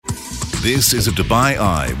This is a Dubai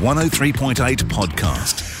Eye 103.8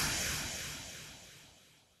 podcast.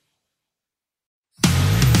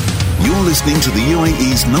 You're listening to the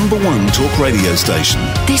UAE's #1 talk radio station.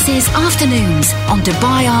 This is Afternoons on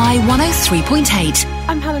Dubai Eye 103.8.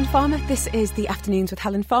 I'm Helen Farmer. This is the Afternoons with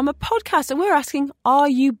Helen Farmer podcast, and we're asking, are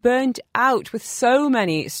you burnt out? With so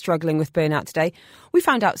many struggling with burnout today, we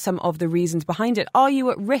found out some of the reasons behind it. Are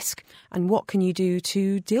you at risk? And what can you do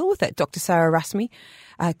to deal with it? Dr. Sarah Rasmi,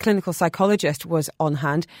 a clinical psychologist, was on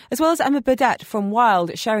hand, as well as Emma Burdett from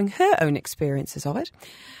Wild, sharing her own experiences of it.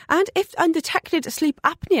 And if undetected sleep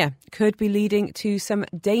apnea could be leading to some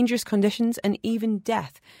dangerous conditions and even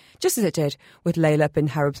death, just as it did with Layla bin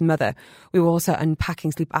Harab's mother. We were also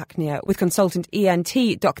unpacking sleep apnea with consultant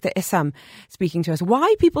ENT Dr. Issam, speaking to us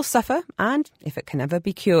why people suffer and if it can ever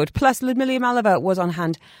be cured. Plus, Ludmilla Malava was on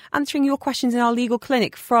hand answering your questions in our legal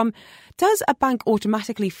clinic, from does a bank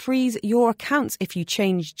automatically freeze your accounts if you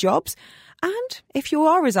change jobs? And if you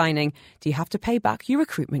are resigning, do you have to pay back your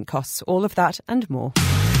recruitment costs? All of that and more.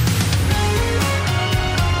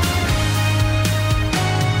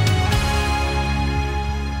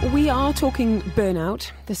 We are talking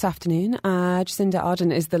burnout this afternoon. Jacinda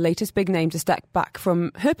Ardern is the latest big name to step back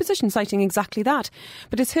from her position, citing exactly that.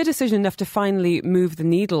 But is her decision enough to finally move the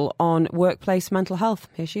needle on workplace mental health?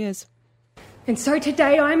 Here she is. And so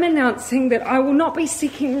today I'm announcing that I will not be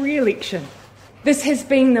seeking re-election. This has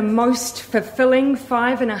been the most fulfilling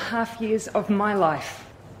 5.5 years of my life.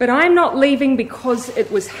 But I'm not leaving because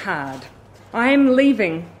it was hard. I am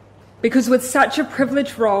leaving because with such a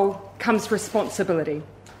privileged role comes responsibility.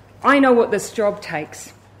 I know what this job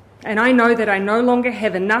takes, and I know that I no longer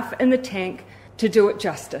have enough in the tank to do it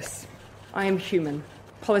justice. I am human.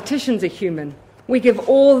 Politicians are human. We give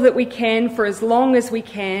all that we can for as long as we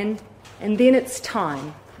can, and then it's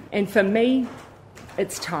time. And for me,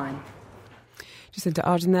 it's time. Jacinda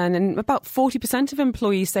Ardern then, and about 40% of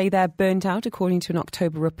employees say they're burnt out, according to an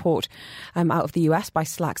October report out of the US by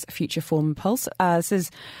Slack's Future Form Pulse. This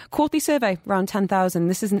is a quarterly survey, around 10,000.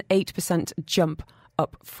 This is an 8% jump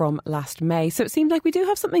up from last May. So it seems like we do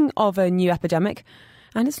have something of a new epidemic,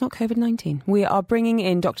 and it's not COVID-19. We are bringing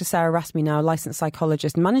in Dr. Sarah Rasmi now, licensed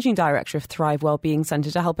psychologist, managing director of Thrive Wellbeing Centre,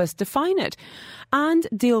 to help us define it and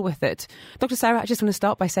deal with it. Dr. Sarah, I just want to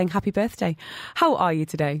start by saying happy birthday. How are you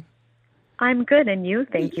today? I'm good, and you?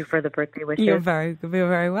 Thank you for the birthday wishes. You're very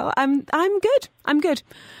well. I'm good.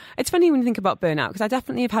 It's funny when you think about burnout, because I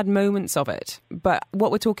definitely have had moments of it, but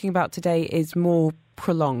what we're talking about today is more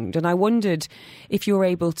prolonged, and I wondered if you're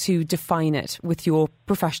able to define it with your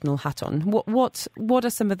professional hat on. What are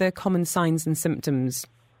some of the common signs and symptoms?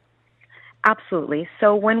 Absolutely.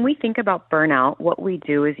 So when we think about burnout, what we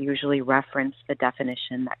do is usually reference the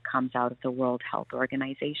definition that comes out of the World Health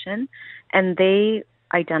Organization, and they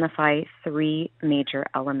identify 3 major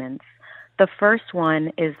elements. The first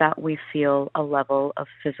one is that we feel a level of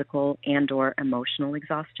physical and/or emotional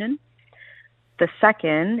exhaustion. The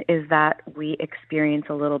second is that we experience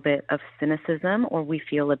a little bit of cynicism, or we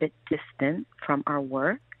feel a bit distant from our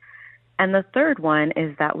work. And the third one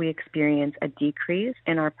is that we experience a decrease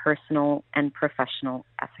in our personal and professional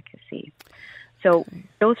efficacy. So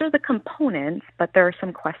those are the components, but there are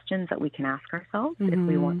some questions that we can ask ourselves if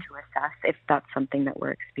we want to assess if that's something that we're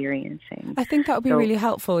experiencing. I think that would be really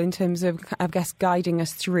helpful in terms of, I guess, guiding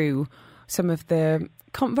us through some of the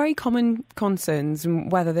very common concerns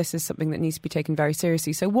and whether this is something that needs to be taken very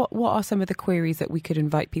seriously. So what are some of the queries that we could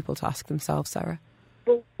invite people to ask themselves, Sarah?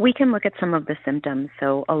 Well, we can look at some of the symptoms.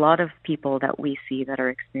 So a lot of people that we see that are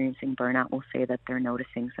experiencing burnout will say that they're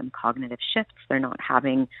noticing some cognitive shifts. They're not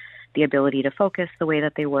having the ability to focus the way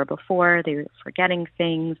that they were before. They're forgetting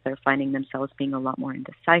things. They're finding themselves being a lot more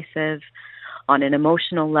indecisive. On an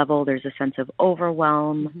emotional level, there's a sense of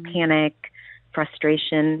overwhelm, panic,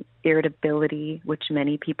 frustration, irritability, which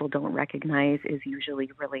many people don't recognize is usually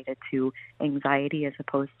related to anxiety as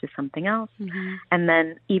opposed to something else. And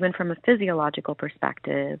then even from a physiological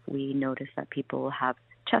perspective, we notice that people will have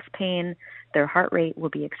chest pain, their heart rate will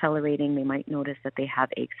be accelerating, they might notice that they have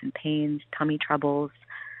aches and pains, tummy troubles.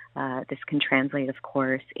 This can translate, of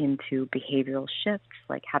course, into behavioral shifts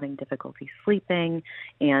like having difficulty sleeping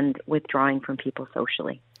and withdrawing from people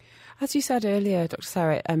socially. As you said earlier, Dr.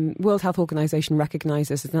 Sarah, World Health Organization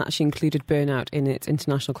recognises and actually included burnout in its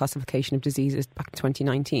international classification of diseases back in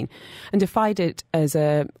 2019 and defined it as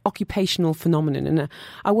an occupational phenomenon. And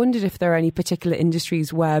I wondered if there are any particular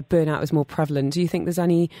industries where burnout is more prevalent. Do you think there's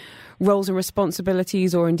any roles and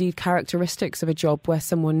responsibilities or indeed characteristics of a job where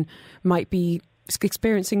someone might be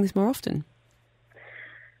experiencing this more often?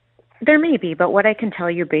 There may be, but what I can tell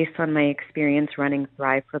you based on my experience running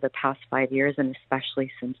Thrive for the past 5 years, and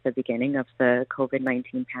especially since the beginning of the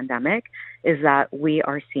COVID-19 pandemic, is that we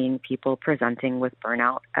are seeing people presenting with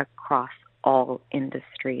burnout across all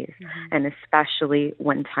industries, and especially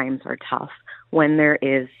when times are tough, when there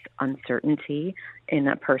is uncertainty in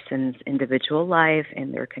a person's individual life,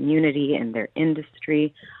 in their community, in their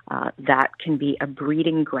industry, that can be a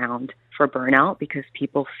breeding ground for burnout because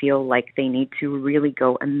people feel like they need to really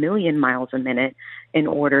go a million miles a minute in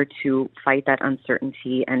order to fight that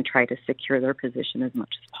uncertainty and try to secure their position as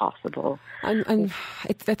much as possible. And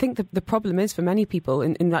I think the problem is for many people,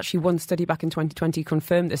 and actually one study back in 2020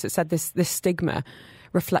 confirmed this, it said this stigma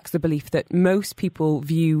reflects the belief that most people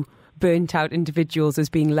view burnt out individuals as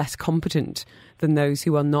being less competent than those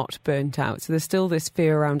who are not burnt out. So there's still this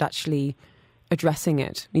fear around actually addressing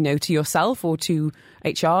it, to yourself or to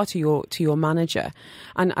HR, to your manager.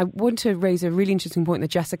 And I want to raise a really interesting point that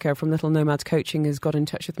Jessica from Little Nomads Coaching has got in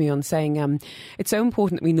touch with me on, saying it's so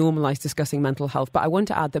important that we normalise discussing mental health. But I want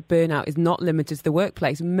to add that burnout is not limited to the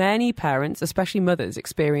workplace. Many parents, especially mothers,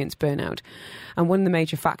 experience burnout. And one of the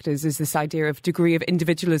major factors is this idea of degree of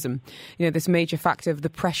individualism. This major factor of the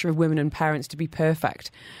pressure of women and parents to be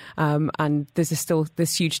perfect. And there's still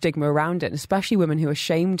this huge stigma around it, and especially women who are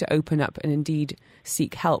ashamed to open up and indeed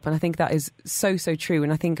seek help. And I think that is so true.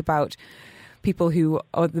 And I think about people who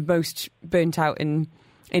are the most burnt out in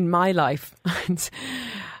my life.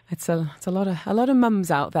 It's a lot of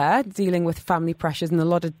mums out there dealing with family pressures, and a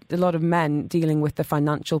lot of men dealing with the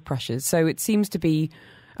financial pressures. So it seems to be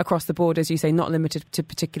across the board, as you say, not limited to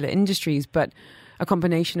particular industries, but a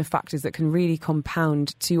combination of factors that can really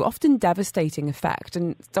compound to often devastating effect.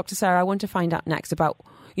 And Dr. Sarah, I want to find out next about,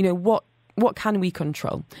 what can we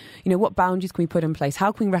control? What boundaries can we put in place?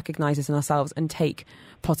 How can we recognise this in ourselves and take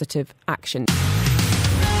positive action?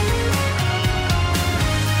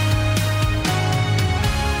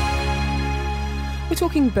 We're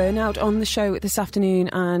talking burnout on the show this afternoon,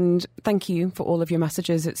 and thank you for all of your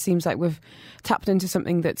messages. It seems like we've tapped into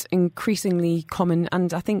something that's increasingly common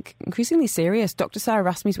and I think increasingly serious. Dr. Sarah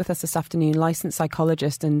Rasmu's with us this afternoon, licensed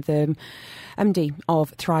psychologist and the MD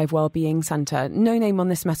of Thrive Wellbeing Centre. No name on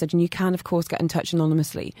this message, and you can, of course, get in touch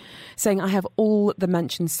anonymously, saying, I have all the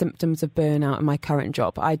mentioned symptoms of burnout in my current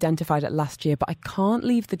job. I identified it last year, but I can't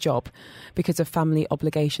leave the job because of family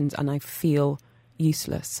obligations and I feel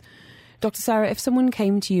useless. Dr. Sarah, if someone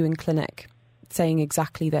came to you in clinic saying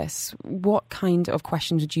exactly this, what kind of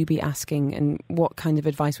questions would you be asking, and what kind of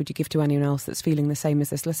advice would you give to anyone else that's feeling the same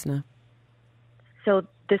as this listener? So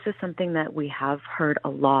this is something that we have heard a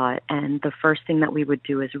lot, and the first thing that we would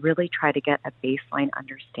do is really try to get a baseline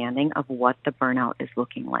understanding of what the burnout is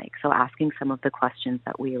looking like. So asking some of the questions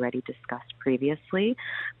that we already discussed previously,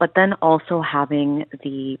 but then also having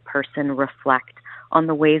the person reflect on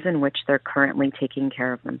the ways in which they're currently taking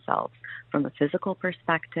care of themselves from a physical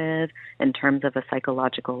perspective, in terms of a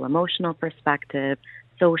psychological, emotional perspective,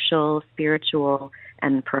 social, spiritual,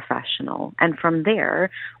 and professional. And from there,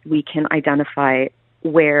 we can identify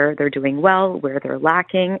where they're doing well, where they're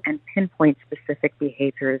lacking, and pinpoint specific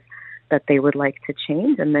behaviors that they would like to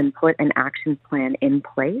change, and then put an action plan in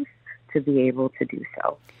place to be able to do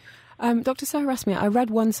so. Dr. Sarah Rasmu, I read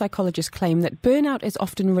one psychologist claim that burnout is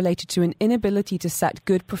often related to an inability to set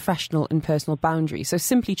good professional and personal boundaries. So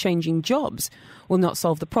simply changing jobs will not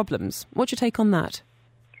solve the problems. What's your take on that?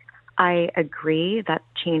 I agree that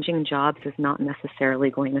changing jobs is not necessarily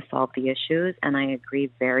going to solve the issues, and I agree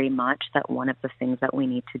very much that one of the things that we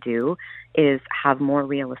need to do is have more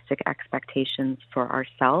realistic expectations for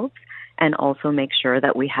ourselves and also make sure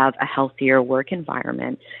that we have a healthier work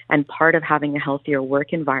environment. And part of having a healthier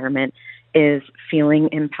work environment is feeling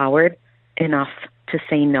empowered enough to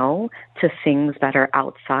say no to things that are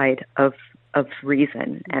outside of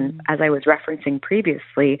reason. And as I was referencing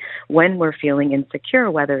previously, when we're feeling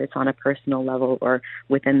insecure, whether it's on a personal level or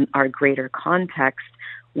within our greater context,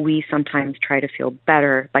 we sometimes try to feel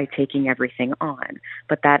better by taking everything on,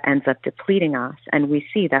 but that ends up depleting us. And we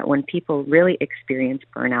see that when people really experience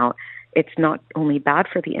burnout, it's not only bad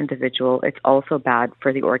for the individual, it's also bad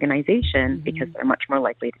for the organization because they're much more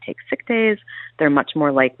likely to take sick days, they're much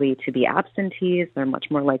more likely to be absentees, they're much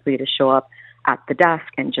more likely to show up at the desk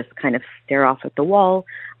and just kind of stare off at the wall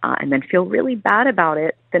and then feel really bad about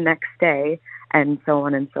it the next day, and so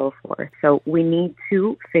on and so forth. So we need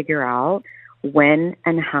to figure out when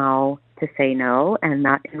and how to say no, and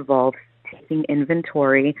that involves taking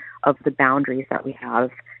inventory of the boundaries that we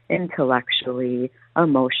have intellectually,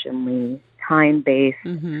 emotionally, time-based,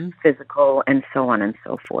 physical, and so on and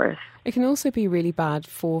so forth. It can also be really bad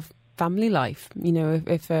for family life. You know,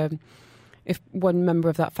 if one member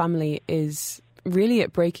of that family is really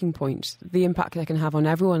at breaking point. The impact that can have on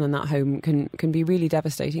everyone in that home can be really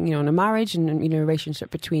devastating, on a marriage and, a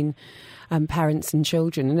relationship between parents and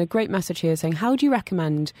children. And a great message here saying, how do you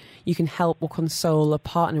recommend you can help or console a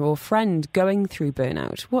partner or friend going through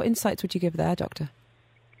burnout? What insights would you give there, Doctor?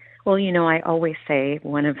 Well, I always say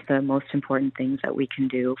one of the most important things that we can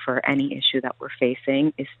do for any issue that we're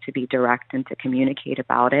facing is to be direct and to communicate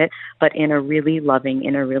about it, but in a really loving,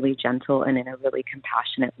 in a really gentle, and in a really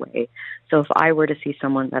compassionate way. So if I were to see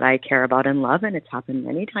someone that I care about and love, and it's happened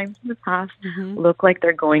many times in the past, look like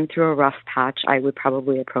they're going through a rough patch, I would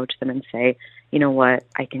probably approach them and say, you know what,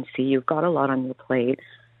 I can see you've got a lot on your plate.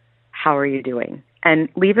 How are you doing? And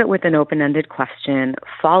leave it with an open-ended question.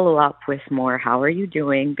 Follow up with more, how are you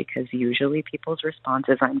doing? Because usually people's response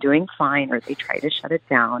is, I'm doing fine, or they try to shut it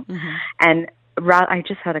down. And I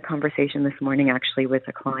just had a conversation this morning actually with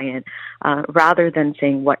a client. Rather than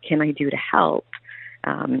saying, what can I do to help?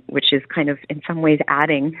 Which is kind of in some ways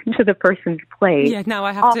adding to the person's plate. Yeah, now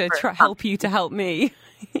I have to help you to help me.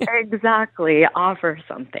 Exactly. Offer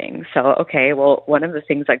something. So, okay, well, one of the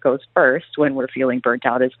things that goes first when we're feeling burnt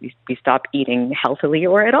out is we stop eating healthily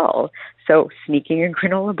or at all. So sneaking a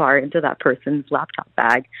granola bar into that person's laptop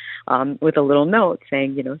bag with a little note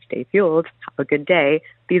saying, stay fueled, have a good day.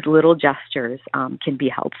 These little gestures can be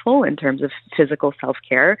helpful in terms of physical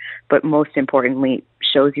self-care, but most importantly,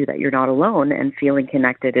 shows you that you're not alone, and feeling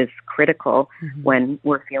connected is critical when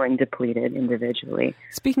we're feeling depleted individually.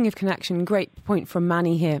 Speaking of connection, great point from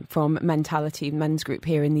Manny here from Mentality Men's Group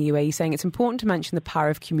here in the UAE, saying it's important to mention the power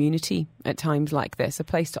of community at times like this, a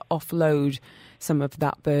place to offload some of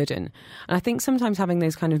that burden. And I think sometimes having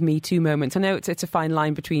those kind of Me Too moments, I know it's a fine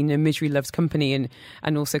line between misery loves company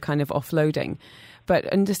and also kind of offloading. But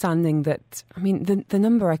understanding that, the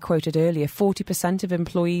number I quoted earlier, 40% of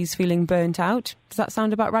employees feeling burnt out. Does that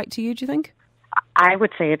sound about right to you, do you think? I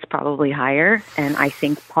would say it's probably higher. And I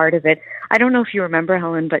think part of it, I don't know if you remember,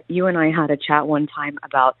 Helen, but you and I had a chat one time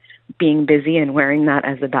about being busy and wearing that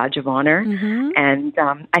as a badge of honor. And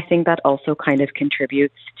I think that also kind of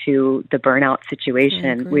contributes to the burnout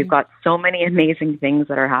situation. We've got so many amazing things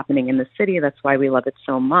that are happening in the city. That's why we love it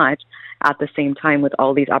so much. At the same time, with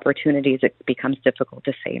all these opportunities, it becomes difficult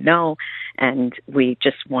to say no. And we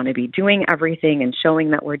just want to be doing everything and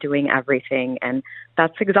showing that we're doing everything. And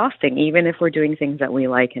that's exhausting, even if we're doing things that we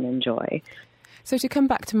like and enjoy. So to come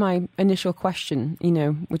back to my initial question,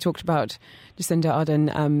 we talked about Jacinda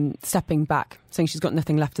Ardern stepping back, saying she's got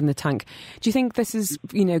nothing left in the tank. Do you think this is,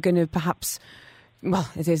 going to perhaps, well,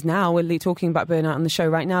 it is now, we're talking about burnout on the show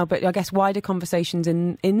right now, but I guess wider conversations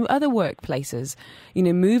in other workplaces,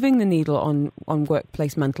 moving the needle on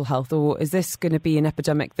workplace mental health, or is this going to be an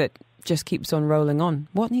epidemic that just keeps on rolling on?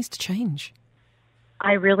 What needs to change?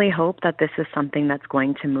 I really hope that this is something that's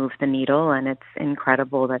going to move the needle, and it's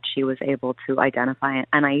incredible that she was able to identify it.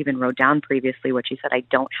 And I even wrote down previously what she said, I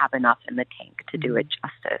don't have enough in the tank to do it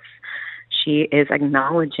justice. She is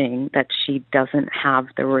acknowledging that she doesn't have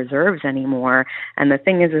the reserves anymore. And the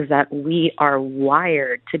thing is that we are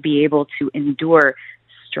wired to be able to endure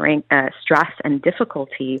stress and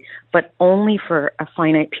difficulty, but only for a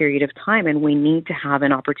finite period of time. And we need to have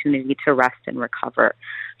an opportunity to rest and recover.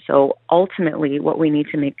 So ultimately, what we need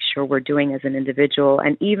to make sure we're doing as an individual,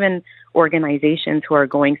 and even organizations who are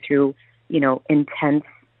going through, intense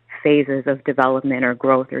phases of development or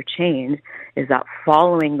growth or change, is that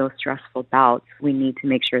following those stressful bouts, we need to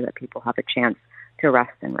make sure that people have a chance to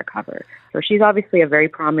rest and recover. So she's obviously a very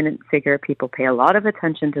prominent figure. People pay a lot of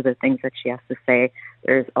attention to the things that she has to say.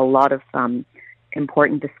 There's a lot of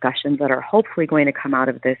important discussions that are hopefully going to come out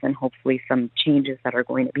of this, and hopefully some changes that are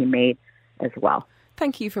going to be made as well.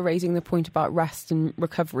 Thank you for raising the point about rest and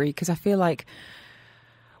recovery, because I feel like,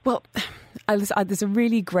 well, there's a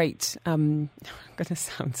really great, I'm going to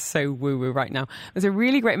sound so woo-woo right now. There's a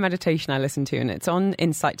really great meditation I listen to, and it's on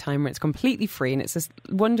Insight Timer. It's completely free, and it's this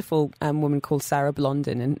wonderful woman called Sarah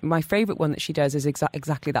Blondin. And my favourite one that she does is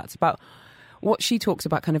exactly that. It's about what she talks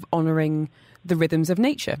about, kind of honouring the rhythms of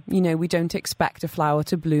nature. We don't expect a flower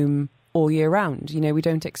to bloom all year round. We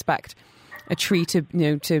don't expect a tree to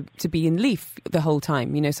be in leaf the whole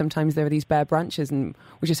time. Sometimes there are these bare branches, and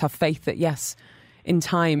we just have faith that, yes, in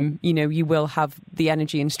time, you will have the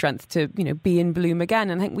energy and strength to, be in bloom again.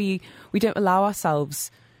 And I think we don't allow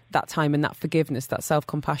ourselves that time and that forgiveness, that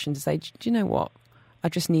self-compassion to say, do you know what? I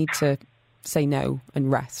just need to say no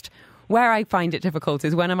and rest. Where I find it difficult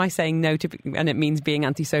is, when am I saying no to, and it means being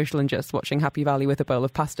antisocial and just watching Happy Valley with a bowl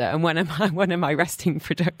of pasta, and when am I resting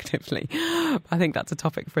productively? I think that's a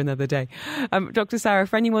topic for another day. Dr. Sarah,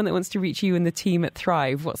 for anyone that wants to reach you and the team at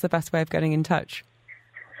Thrive, what's the best way of getting in touch?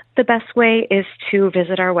 The best way is to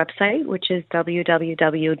visit our website, which is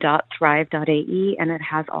www.thrive.ae, and it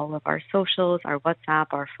has all of our socials, our WhatsApp,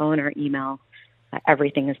 our phone, our email.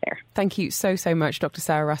 Everything is there. Thank you so much, Dr.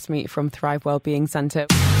 Sarah Rasmi from Thrive Wellbeing Centre.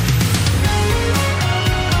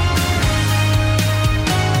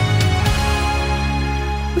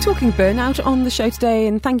 We're talking burnout on the show today,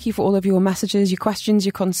 and thank you for all of your messages, your questions,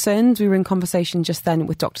 your concerns. We were in conversation just then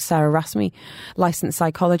with Dr. Sarah Rasmi, licensed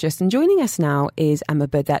psychologist, and joining us now is Emma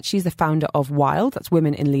Burdett. She's the founder of WILD, that's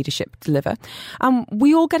Women in Leadership Deliver.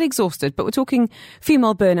 We all get exhausted, but we're talking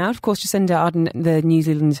female burnout. Of course, Jacinda Ardern, the New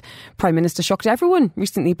Zealand Prime Minister, shocked everyone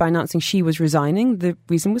recently by announcing she was resigning. The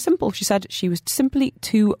reason was simple. She said she was simply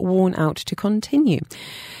too worn out to continue.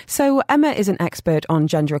 So Emma is an expert on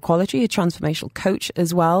gender equality, a transformational coach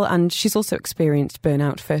as well, and she's also experienced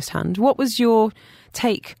burnout firsthand. What was your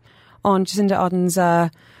take on Jacinda Ardern's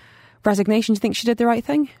resignation? Do you think she did the right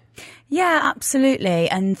thing? Yeah, absolutely.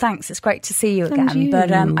 And thanks. It's great to see you again. And you.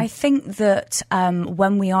 But I think that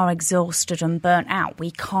when we are exhausted and burnt out,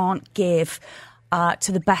 we can't give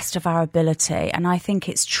to the best of our ability. And I think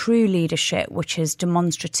it's true leadership, which is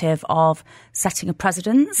demonstrative of setting a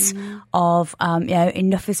precedence, of,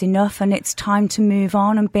 enough is enough and it's time to move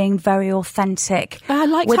on, and being very authentic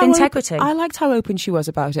with integrity. I liked how open she was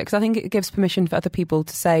about it, because I think it gives permission for other people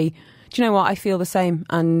to say, do you know what, I feel the same.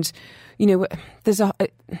 And, there's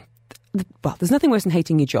nothing worse than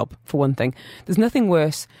hating your job, for one thing. There's nothing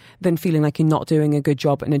worse than feeling like you're not doing a good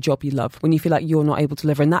job in a job you love, when you feel like you're not able to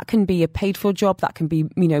deliver. And that can be a paid-for job, that can be,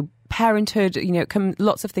 parenthood,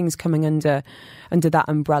 lots of things coming under that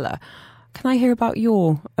umbrella. Can I hear about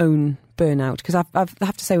your own burnout? Because I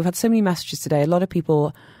have to say, we've had so many messages today. A lot of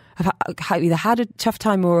people have either had a tough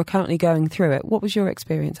time or are currently going through it. What was your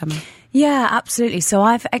experience, Emma? Yeah, absolutely. So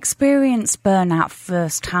I've experienced burnout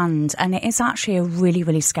firsthand, and it is actually a really,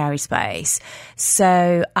 really scary space.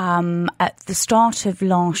 So at the start of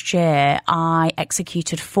last year, I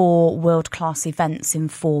executed 4 world-class events in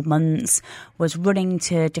 4 months, was running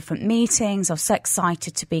to different meetings. I was so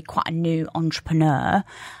excited to be quite a new entrepreneur.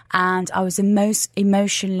 And I was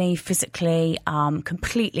emotionally, physically,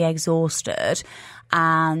 completely exhausted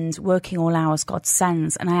and working all hours God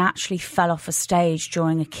sends. And I actually fell off a stage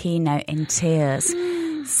during a keynote in tears.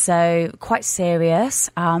 So quite serious.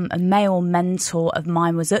 A male mentor of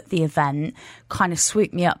mine was at the event, kind of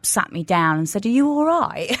swooped me up, sat me down and said, "Are you all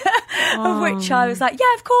right?" Of which I was like,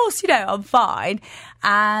 yeah, of course, I'm fine.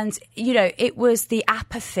 And, it was the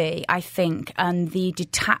apathy, I think, and the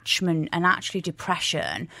detachment and actually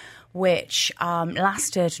depression, which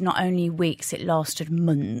lasted not only weeks, it lasted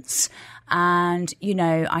months. And,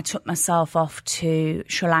 I took myself off to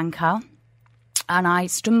Sri Lanka, and I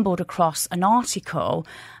stumbled across an article,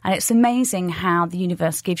 and it's amazing how the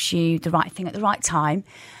universe gives you the right thing at the right time.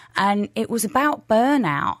 And it was about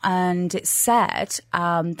burnout, and it said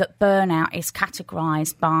that burnout is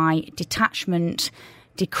categorised by detachment,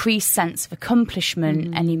 decreased sense of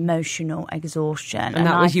accomplishment and emotional exhaustion. And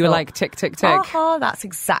that was, you were like, tick, tick, tick. That's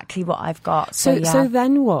exactly what I've got. So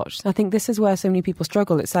then what? I think this is where so many people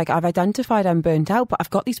struggle. It's like, I've identified I'm burnt out, but I've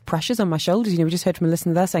got these pressures on my shoulders. We just heard from a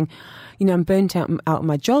listener there saying, I'm burnt out of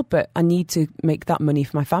my job, but I need to make that money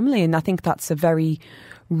for my family. And I think that's a very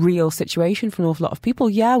real situation for an awful lot of people.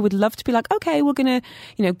 Yeah, would love to be like, okay, we're going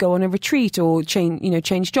to, go on a retreat or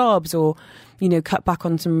change jobs or, cut back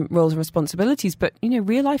on some roles and responsibilities. But,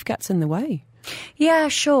 real life gets in the way. Yeah,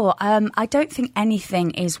 sure. I don't think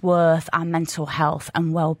anything is worth our mental health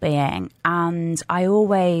and well-being. And I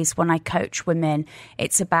always, when I coach women,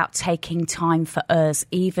 it's about taking time for us,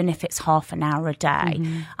 even if it's half an hour a day.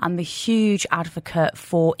 I'm a huge advocate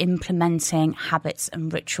for implementing habits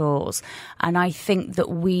and rituals. And I think that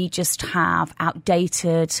we just have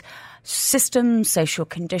outdated systems, social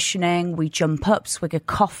conditioning. We jump up, swig a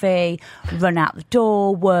coffee, run out the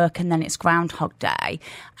door, work, and then it's Groundhog Day.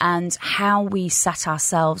 And how we set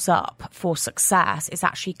ourselves up for success is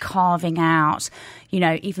actually carving out,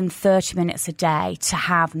 even 30 minutes a day to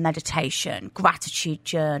have meditation, gratitude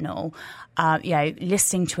journal,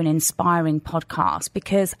 listening to an inspiring podcast.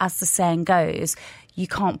 Because as the saying goes, you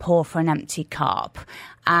can't pour for an empty cup.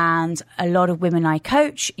 And a lot of women I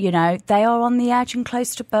coach, they are on the edge and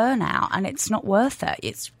close to burnout, and it's not worth it.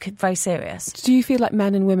 It's very serious. Do you feel like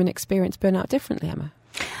men and women experience burnout differently, Emma?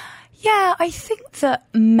 Yeah, I think that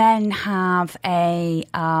men have a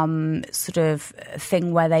sort of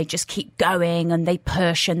thing where they just keep going and they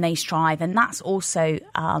push and they strive. And that's also,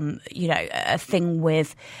 a thing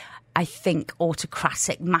with I think,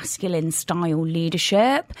 autocratic, masculine style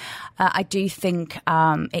leadership. I do think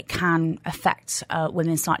it can affect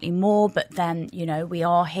women slightly more, but then, we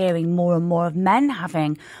are hearing more and more of men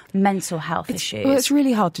having mental health issues. Well, it's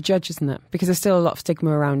really hard to judge, isn't it? Because there's still a lot of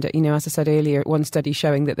stigma around it. As I said earlier, one study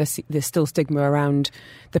showing that there's still stigma around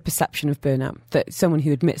the perception of burnout, that someone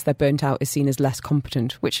who admits they're burnt out is seen as less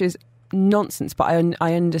competent, which is nonsense, but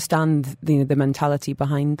I understand the mentality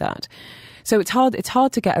behind that. So it's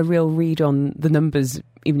hard to get a real read on the numbers,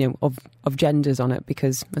 even of genders on it,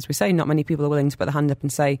 because, as we say, not many people are willing to put their hand up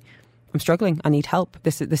and say, I'm struggling, I need help,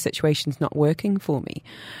 this situation's not working for me.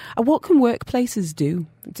 And what can workplaces do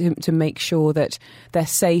to make sure that they're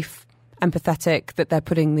safe, empathetic, that they're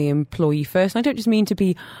putting the employee first? And I don't just mean to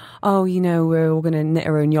be, we're all going to knit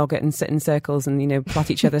our own yogurt and sit in circles and,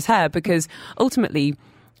 plait each other's hair, because ultimately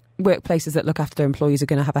workplaces that look after their employees are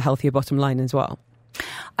going to have a healthier bottom line as well.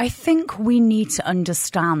 I think we need to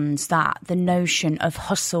understand that the notion of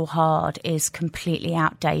hustle hard is completely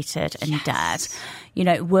outdated and dead.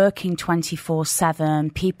 Working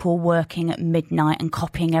 24/7, people working at midnight and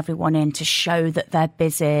copying everyone in to show that they're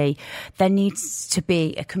busy. There needs to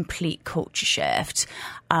be a complete culture shift.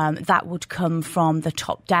 That would come from the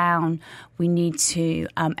top down. We need to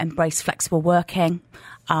embrace flexible working.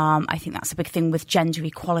 I think that's a big thing with gender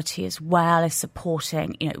equality as well, is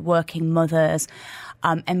supporting, working mothers,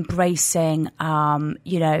 embracing,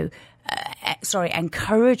 encouraging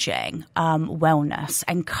wellness,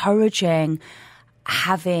 encouraging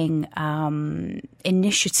having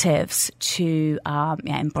initiatives to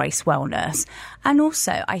embrace wellness. And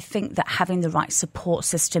also, I think that having the right support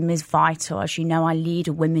system is vital. As you know, I lead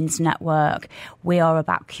a women's network. We are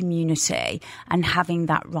about community and having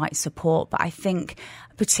that right support. But I think,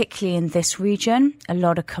 particularly in this region, a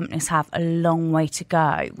lot of companies have a long way to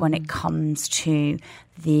go when it comes to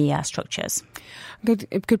the structures.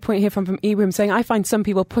 Good point here from Ibrahim saying, I find some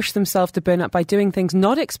people push themselves to burnout by doing things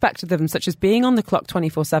not expected of them, such as being on the clock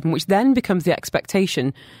 24/7, which then becomes the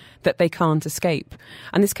expectation that they can't escape.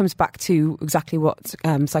 And this comes back to exactly what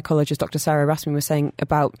psychologist Dr. Sarah Rasmussen was saying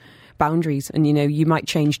about boundaries. And, you might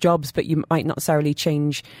change jobs, but you might not necessarily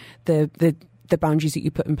change the boundaries that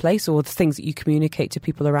you put in place or the things that you communicate to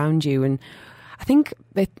people around you. And I think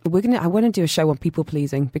I want to do a show on people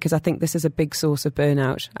pleasing, because I think this is a big source of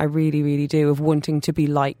burnout. I really, really do, of wanting to be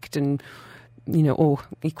liked and, or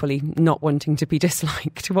equally not wanting to be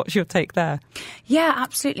disliked. What's your take there? Yeah,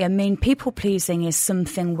 absolutely. I mean, people pleasing is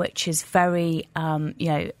something which is very,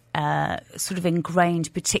 sort of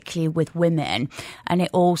ingrained, particularly with women. And it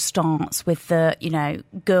all starts with the,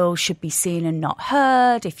 girls should be seen and not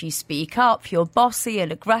heard. If you speak up, you're bossy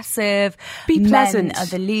and aggressive. Be pleasant. Men are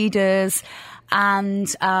the leaders.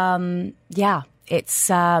 And, it's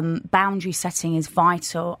boundary setting is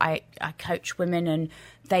vital. I coach women and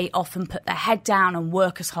they often put their head down and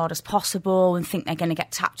work as hard as possible and think they're going to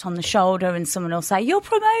get tapped on the shoulder and someone will say, you're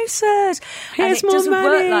promoted. Here's and it more doesn't money.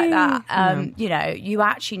 work like that. No. You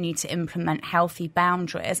actually need to implement healthy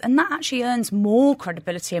boundaries, and that actually earns more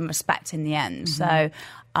credibility and respect in the end. Mm-hmm.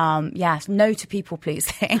 So, no to people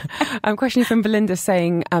pleasing. Question from Belinda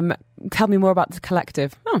saying, tell me more about the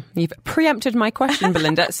collective. Oh, you've preempted my question,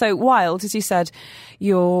 Belinda. So Wild, as you said,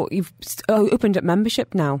 you've opened up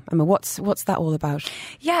membership now. Emma, what's that all about?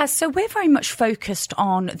 Yeah, so we're very much focused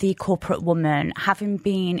on the corporate woman. Having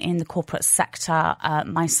been in the corporate sector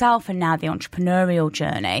myself and now the entrepreneurial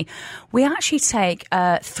journey, we actually take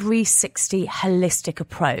a 360 holistic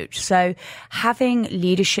approach. So having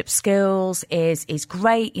leadership skills is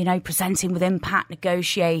great, presenting with impact,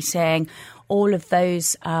 negotiating, all of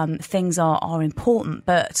those things are important.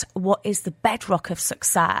 But what is the bedrock of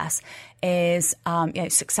success is,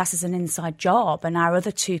 success is an inside job. And our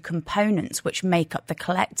other two components, which make up the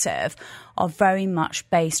collective, are very much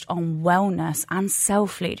based on wellness and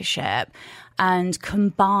self-leadership. And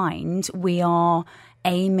combined, we are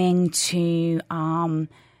aiming to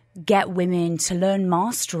get women to learn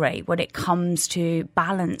mastery when it comes to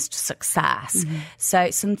balanced success. Mm-hmm. So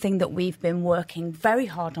it's something that we've been working very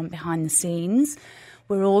hard on behind the scenes.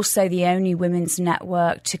 We're also the only women's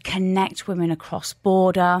network to connect women across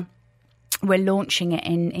border. We're launching it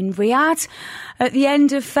in Riyadh at the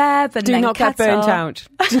end of Feb. And do then not get burnt out.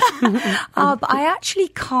 But I actually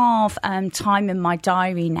carve time in my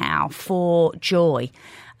diary now for joy.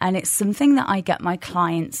 And it's something that I get my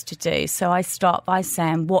clients to do. So I start by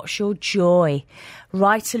saying, what's your joy?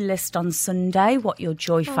 Write a list on Sunday what your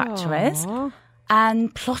joy factor is.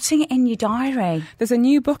 and plotting it in your diary. There's a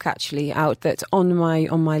new book actually out that's on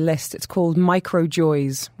my list. It's called Micro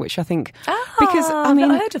Joys, which I think I've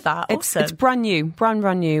not heard of that. Awesome. It's brand new.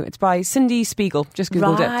 It's by Cindy Spiegel. Just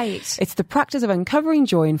googled it. It's the practice of uncovering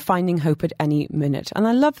joy and finding hope at any minute. And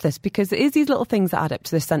I love this because it is these little things that add up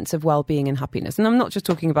to this sense of well-being and happiness. And I'm not just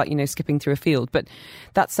talking about, skipping through a field, but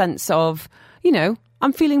that sense of,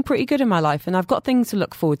 I'm feeling pretty good in my life and I've got things to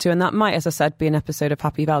look forward to. And that might, as I said, be an episode of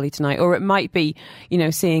Happy Valley tonight, or it might be,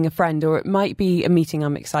 seeing a friend, or it might be a meeting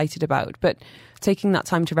I'm excited about. But taking that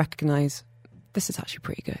time to recognise this is actually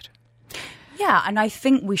pretty good. Yeah, and I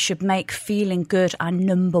think we should make feeling good our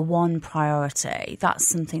number one priority. That's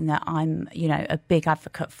something that I'm, a big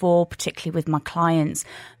advocate for, particularly with my clients.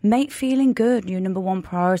 Make feeling good your number one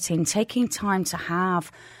priority and taking time to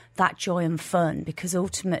have that joy and fun, because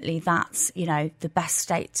ultimately that's, the best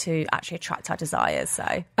state to actually attract our desires. So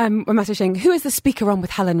we're messaging, who is the speaker on with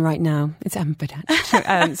Helen right now? It's Emma Burdett,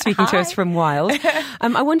 speaking to us from Wild.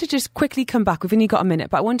 I want to just quickly come back. We've only got a minute,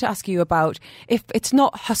 but I want to ask you about, if it's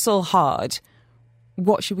not hustle hard,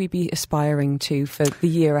 what should we be aspiring to for the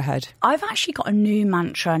year ahead? I've actually got a new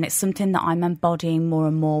mantra, and it's something that I'm embodying more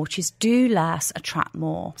and more, which is do less, attract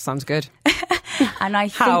more. Sounds good. And I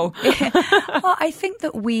think, how? Well, I think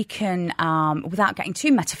that we can, without getting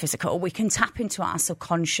too metaphysical, we can tap into our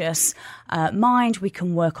subconscious mind. We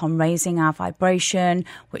can work on raising our vibration,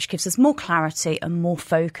 which gives us more clarity and more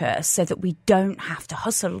focus, so that we don't have to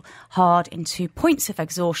hustle hard into points of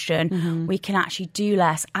exhaustion. Mm-hmm. We can actually do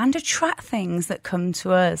less and attract things that come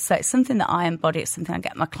to us. So it's something that I embody. It's something I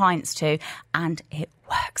get my clients to, and it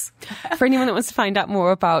works. For anyone that wants to find out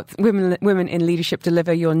more about Women in Leadership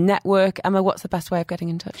Deliver, your network, Emma, what's the best way of getting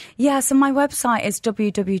in touch? Yeah, so my website is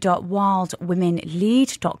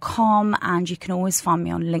www.wildwomenlead.com, and you can always find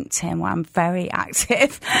me on LinkedIn, where I'm very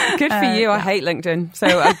active. Good for you. I hate LinkedIn,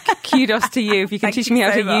 so kudos to you. If you can teach me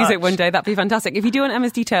how to use it one day, that'd be fantastic. If you do want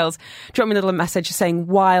Emma's details, drop me a little message saying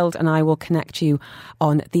Wild, and I will connect you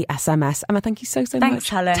on the SMS. Emma, thank you so much. Thanks,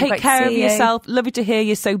 Helen. Take care of yourself. Lovely to hear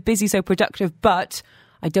you're so busy, so productive, but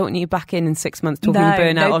I don't want you back in 6 months talking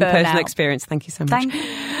burnout on personal experience. Thank you so much. Thank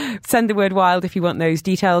you. Send the word Wild if you want those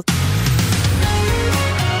details.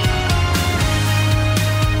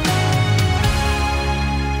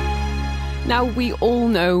 Now, we all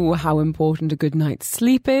know how important a good night's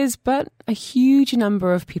sleep is, but a huge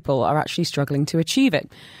number of people are actually struggling to achieve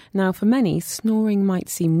it. Now, for many, snoring might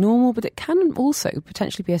seem normal, but it can also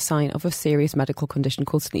potentially be a sign of a serious medical condition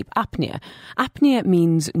called sleep apnea. Apnea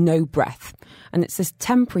means no breath, and it's this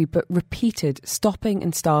temporary but repeated stopping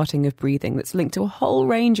and starting of breathing that's linked to a whole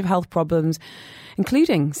range of health problems,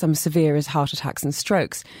 including some severe as heart attacks and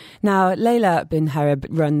strokes. Now, Leila bin Harib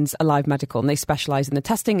runs Alive Medical, and they specialise in the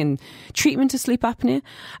testing and treatment of sleep apnea.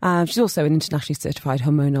 She's also an internationally certified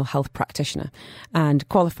hormonal health practitioner and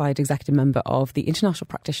qualified executive member of the International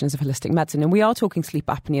Practitioners of Holistic Medicine. And we are talking sleep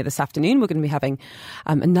apnea this afternoon. We're going to be having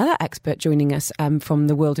another expert joining us from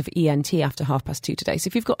the world of ENT after 2:30 today. So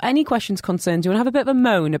if you've got any questions, concerns, you want to have a bit of a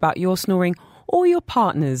moan about your snoring or your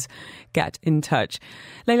partners, get in touch.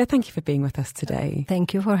 Leila, thank you for being with us today.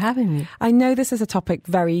 Thank you for having me. I know this is a topic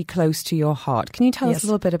very close to your heart. Can you tell us a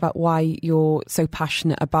little bit about why you're so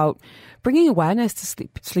passionate about bringing awareness to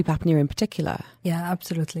sleep apnea in particular? Yeah,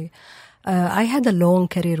 absolutely. I had a long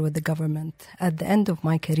career with the government. At the end of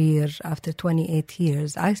my career, after 28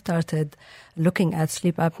 years, I started looking at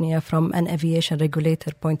sleep apnea from an aviation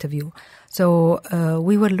regulator point of view. So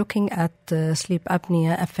we were looking at sleep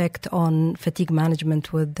apnea effect on fatigue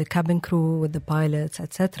management with the cabin crew, with the pilots,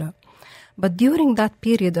 etc. But during that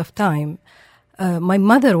period of time, my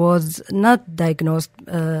mother was not diagnosed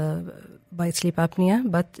by sleep apnea,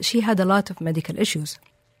 but she had a lot of medical issues.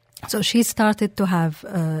 So she started to have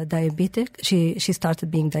diabetic. She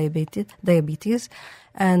started being diabetes,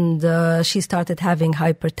 and she started having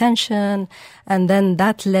hypertension, and then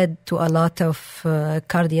that led to a lot of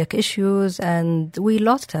cardiac issues, and we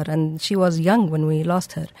lost her. And she was young when we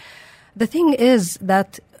lost her. The thing is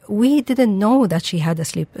that we didn't know that she had a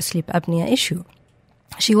sleep apnea issue.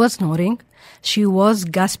 She was snoring. She was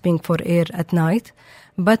gasping for air at night.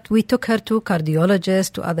 But we took her to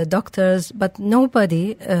cardiologists, to other doctors, but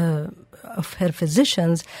nobody of her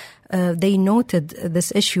physicians, they noted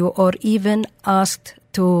this issue or even asked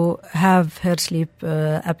to have her sleep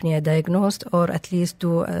apnea diagnosed, or at least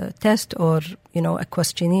do a test or, a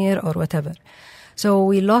questionnaire or whatever. So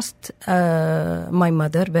we lost my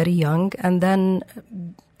mother very young, and then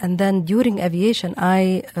during aviation,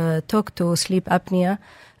 I talked to sleep apnea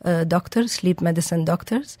doctors, sleep medicine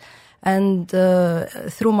doctors. And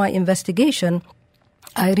through my investigation,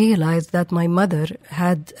 I realized that my mother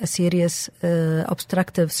had a serious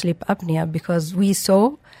obstructive sleep apnea because we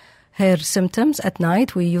saw her symptoms at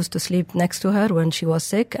night. We used to sleep next to her when she was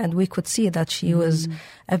sick, and we could see that she was,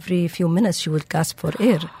 every few minutes, she would gasp for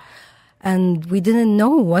air. And we didn't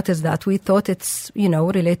know what is that. We thought it's,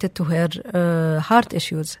 related to her heart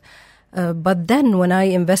issues. But then when I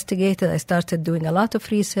investigated, I started doing a lot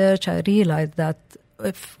of research. I realized that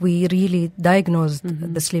if we really diagnosed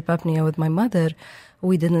the sleep apnea with my mother,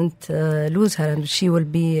 we didn't lose her, and she will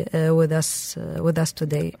be with us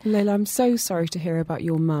today. Leila, I'm so sorry to hear about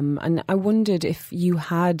your mum, and I wondered if you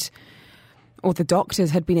had, or the doctors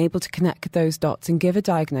had been able to connect those dots and give a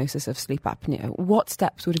diagnosis of sleep apnea. What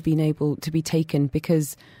steps would have been able to be taken?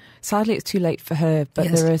 Because sadly it's too late for her,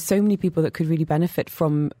 but there are so many people that could really benefit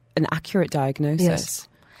from an accurate diagnosis. Yes.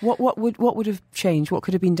 What would have changed? What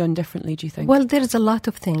could have been done differently, do you think? Well, there's a lot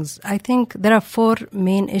of things. I think there are four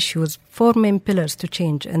main pillars to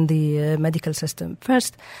change in the medical system.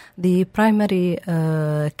 First, the primary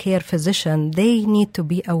care physician, they need to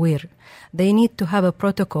be aware. They need to have a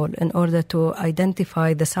protocol in order to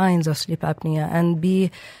identify the signs of sleep apnea and be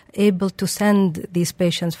able to send these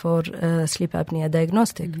patients for sleep apnea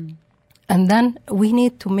diagnostic. And then we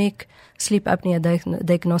need to make sleep apnea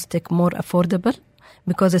diagnostic more affordable,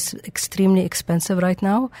 because it's extremely expensive right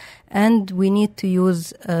now, and we need to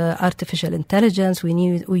use artificial intelligence. We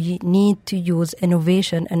need to use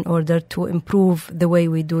innovation in order to improve the way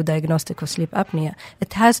we do diagnostic of sleep apnea.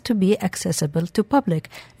 It has to be accessible to public.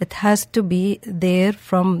 It has to be there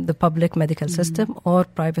from the public medical system or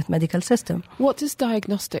private medical system. What does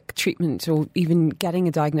diagnostic treatment, or even getting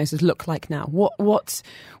a diagnosis, look like now? What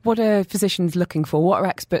are physicians looking for? What are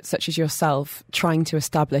experts such as yourself trying to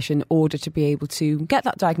establish in order to be able to get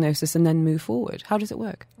that diagnosis and then move forward? How does it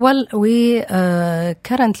work? Well, we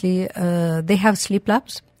currently, they have sleep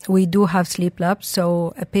labs. We do have sleep labs,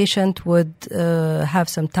 so a patient would have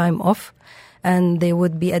some time off, and they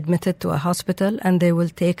would be admitted to a hospital, and they will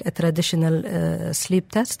take a traditional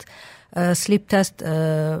sleep test. Sleep test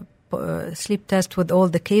with all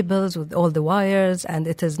the cables, with all the wires, and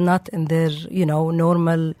it is not in their,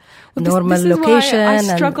 normal location. I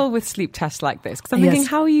struggle with sleep tests like this, because I'm thinking,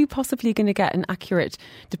 how are you possibly going to get an accurate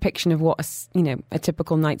depiction of what a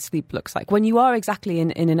typical night's sleep looks like when you are exactly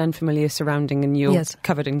in an unfamiliar surrounding and you're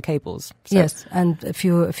covered in cables? So. Yes, and if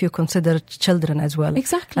you consider children as well,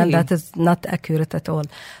 exactly, and that is not accurate at all.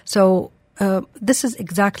 So. This is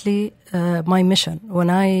exactly my mission. When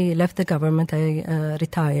I left the government, I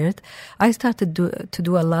retired. I started to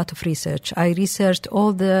do a lot of research. I researched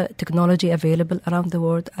all the technology available around the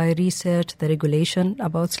world. I researched the regulation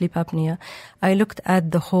about sleep apnea. I looked at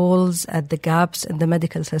the holes, at the gaps in the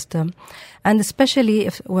medical system, and especially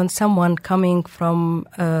when someone coming from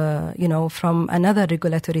from another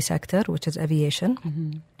regulatory sector, which is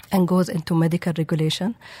aviation, and goes into medical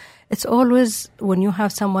regulation. It's always when you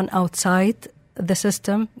have someone outside the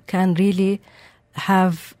system can really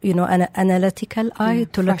have, an analytical eye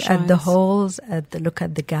to look at the holes, look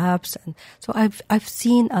at the gaps. And so I've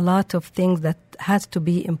seen a lot of things that has to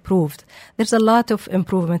be improved. There's a lot of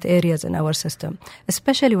improvement areas in our system,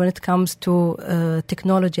 especially when it comes to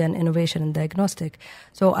technology and innovation in diagnostic.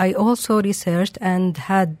 So I also researched and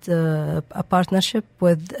had a partnership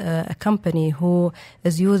with a company who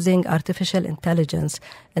is using artificial intelligence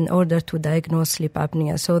in order to diagnose sleep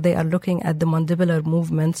apnea. So they are looking at the mandibular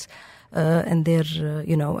movements and their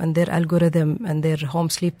algorithm and their home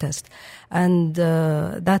sleep test. And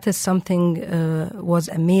that is something was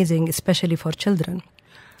amazing, especially for children,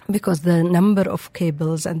 because the number of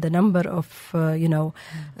cables and the number of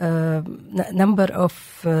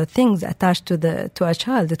things attached to a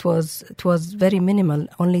child, it was very minimal.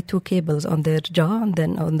 Only 2 cables on their jaw and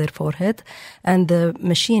then on their forehead, and the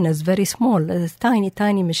machine is very small. It's a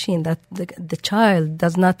tiny machine that the child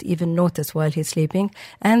does not even notice while he's sleeping,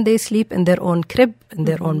 and they sleep in their own crib, in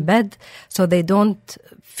their own bed, so they don't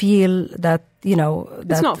feel that.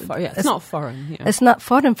 It's not foreign. Yeah. It's not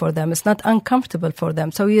foreign for them. It's not uncomfortable for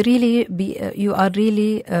them. So you are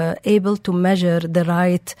really able to measure the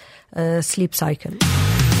right sleep cycle.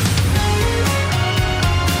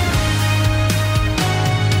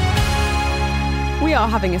 We are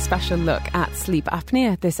having a special look at sleep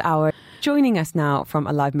apnea this hour. Joining us now from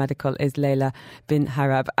Alive Medical is Leila bin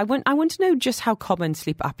Harab. I want to know just how common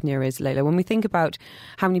sleep apnea is, Leila. When we think about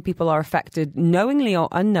how many people are affected knowingly or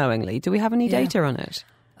unknowingly, do we have any data on it?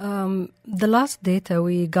 The last data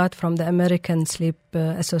we got from the American Sleep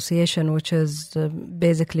Association, which is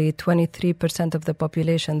basically 23% of the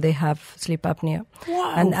population, they have sleep apnea.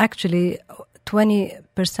 Wow. And actually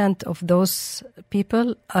 20% of those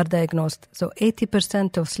people are diagnosed. So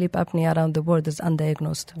 80% of sleep apnea around the world is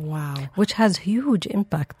undiagnosed. Wow. Which has huge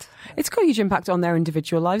impact. It's got a huge impact on their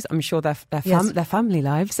individual lives. I'm sure their family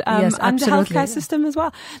lives. Yes, and the absolutely. healthcare system as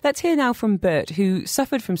well. Let's hear now from Bert, who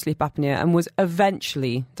suffered from sleep apnea and was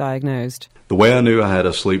eventually diagnosed. The way I knew I had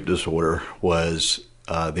a sleep disorder was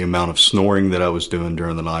the amount of snoring that I was doing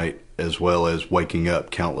during the night, as well as waking up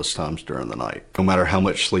countless times during the night. No matter how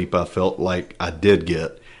much sleep I felt like I did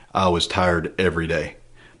get, I was tired every day.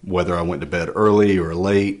 Whether I went to bed early or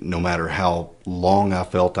late, no matter how long I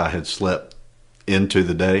felt I had slept into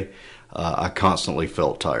the day, I constantly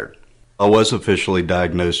felt tired. I was officially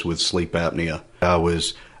diagnosed with sleep apnea. I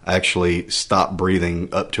was actually stopped breathing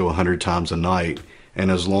up to 100 times a night and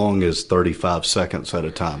as long as 35 seconds at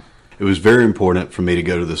a time. It was very important for me to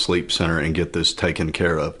go to the sleep center and get this taken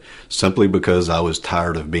care of, simply because I was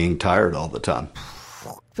tired of being tired all the time.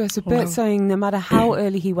 There's a bit saying no matter how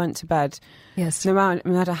early he went to bed, Yes. no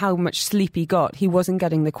matter how much sleep he got, he wasn't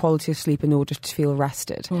getting the quality of sleep in order to feel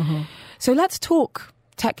rested. Mm-hmm. So let's talk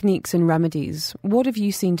techniques and remedies. What have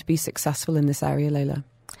you seen to be successful in this area, Leila?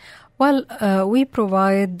 Well, we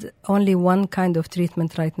provide only one kind of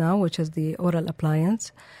treatment right now, which is the oral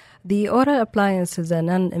appliance. The oral appliance is a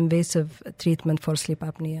non-invasive treatment for sleep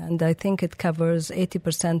apnea, and I think it covers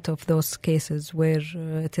 80% of those cases where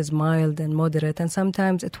it is mild and moderate, and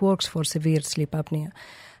sometimes it works for severe sleep apnea.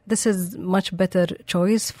 This is much better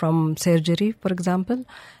choice from surgery, for example,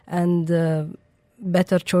 and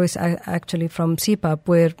better choice actually from CPAP,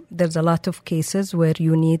 where there's a lot of cases where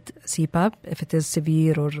you need CPAP if it is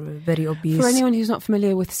severe or very obese. For anyone who's not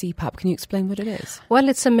familiar with CPAP, can you explain what it is? Well,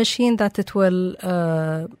 it's a machine that it will,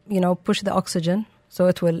 push the oxygen, so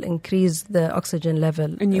it will increase the oxygen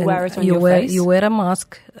level. And you wear it on your face? You wear a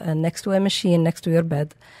mask next to a machine next to your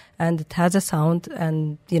bed, and it has a sound,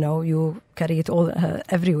 and you carry it all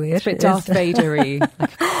everywhere. It's a bit Darth Vader-y.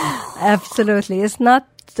 Absolutely, it's not.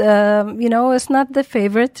 It's not the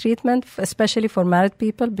favorite treatment, especially for married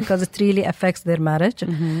people, because it really affects their marriage.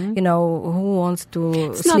 Mm-hmm. Who wants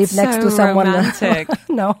to sleep next to someone? Romantic.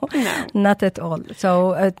 No, not at all.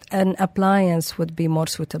 So an appliance would be more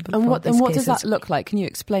suitable. And for what these does that look like? Can you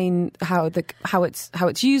explain how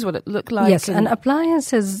it's used, what it looked like? Yes, an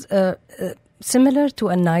appliance is similar to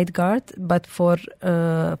a night guard, but for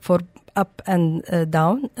up and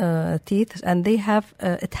down teeth, and it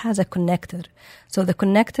has a connector. So the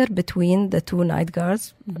connector between the two night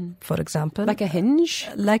guards, for example, like a hinge,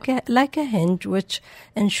 like a hinge, which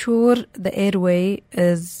ensure the airway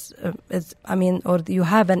or you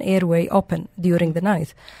have an airway open during the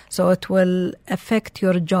night. So it will affect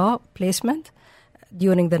your jaw placement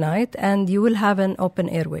during the night, and you will have an open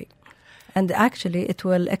airway. And actually, it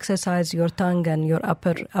will exercise your tongue and your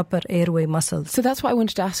upper airway muscles. So that's what I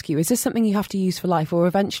wanted to ask you. Is this something you have to use for life, or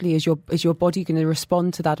eventually is your body going to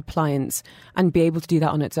respond to that appliance and be able to do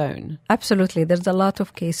that on its own? Absolutely. There's a lot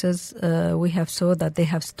of cases we have saw that they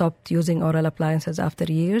have stopped using oral appliances after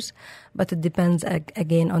years, but it depends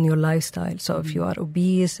again on your lifestyle. So if you are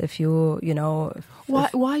obese, if you.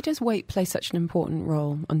 Why does weight play such an important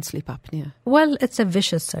role on sleep apnea? Well, it's a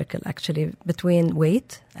vicious circle actually between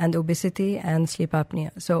weight and obesity and sleep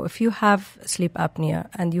apnea. So if you have sleep apnea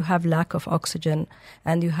and you have lack of oxygen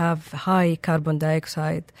and you have high carbon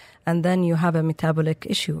dioxide, and then you have a metabolic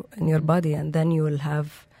issue in your body, and then you will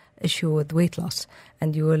have issue with weight loss,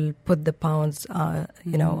 and you will put the pounds on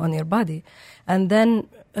your body. And then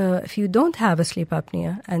if you don't have a sleep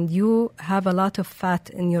apnea and you have a lot of fat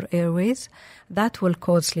in your airways, that will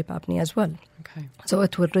cause sleep apnea as well. Okay. So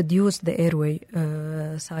it will reduce the airway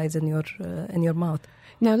size in your mouth.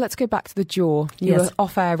 Now, let's go back to the jaw. You Yes. were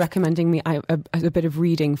off-air recommending me a bit of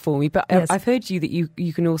reading for me, but Yes. I've heard that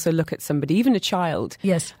you can also look at somebody, even a child,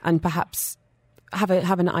 Yes. and perhaps have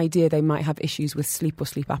an idea they might have issues with sleep or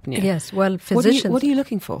sleep apnea. Yes, well, physicians... What are you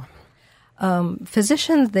looking for?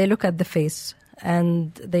 Physicians, they look at the face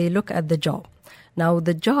and they look at the jaw. Now,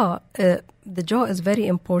 the jaw is very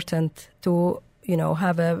important to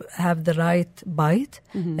have the right bite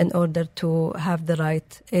in order to have the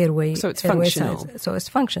right airway. So it's airway functional. size. So it's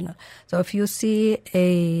functional. So if you see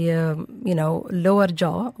a lower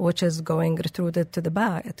jaw which is going retruded to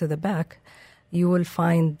the back, you will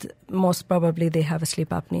find most probably they have a sleep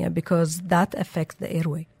apnea, because that affects the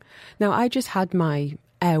airway. Now, I just had my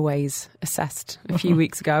airways assessed a few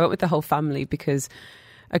weeks ago. I went with the whole family because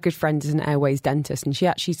a good friend is an airways dentist, and she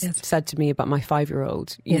actually said to me about my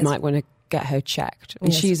 5-year-old, you Yes. might want to get her checked.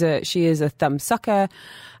 And Yes. she is a thumb sucker.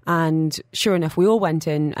 And sure enough, we all went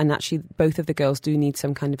in, and actually both of the girls do need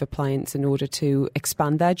some kind of appliance in order to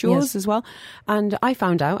expand their jaws Yes. as well. And I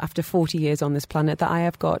found out after 40 years on this planet that I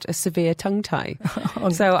have got a severe tongue tie.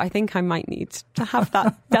 So I think I might need to have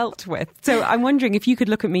that dealt with. So I'm wondering if you could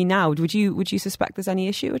look at me now, would you suspect there's any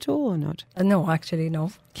issue at all or not? No, actually,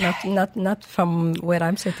 no. Not from where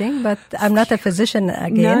I'm sitting, but I'm not a physician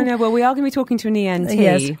again. No. Well, we are going to be talking to an ENT.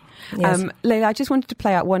 Yes. Leila, I just wanted to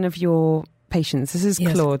play out one of your patients. This is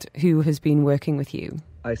Yes. Claude, who has been working with you.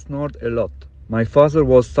 I snored a lot. My father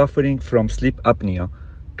was suffering from sleep apnea.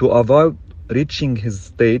 To avoid reaching his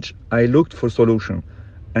stage, I looked for solution,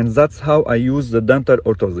 and that's how I used the dental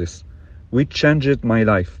orthosis, which changed my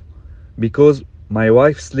life. Because my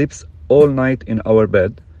wife sleeps all night in our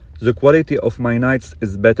bed, the quality of my nights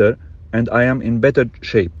is better, and I am in better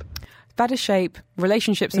shape. Better shape,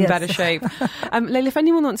 relationships in Yes. better shape. Leila, if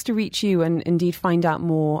anyone wants to reach you and indeed find out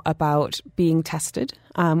more about being tested,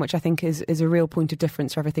 which I think is a real point of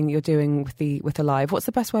difference for everything that you're doing with Alive, what's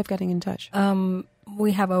the best way of getting in touch?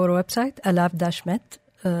 We have our website,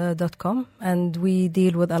 alive-med.com, and we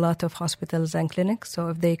deal with a lot of hospitals and clinics. So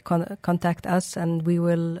if they contact us, and we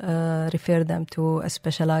will refer them to a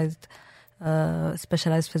specialized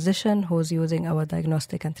physician who's using our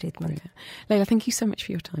diagnostic and treatment. Leila, thank you so much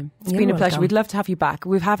for your time. It's You're been a pleasure. welcome. We'd love to have you back.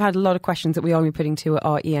 We have had a lot of questions that we are putting to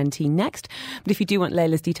our ENT next. But if you do want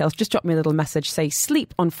Leila's details, just drop me a little message, say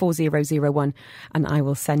sleep on 4001, and I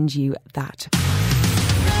will send you that.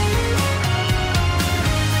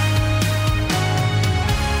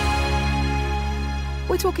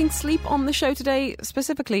 We're talking sleep on the show today,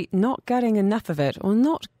 specifically not getting enough of it or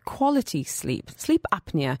not quality sleep. Sleep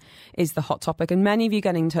apnea is the hot topic, and many of you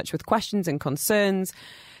getting in touch with questions and concerns.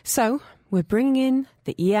 So we're bringing in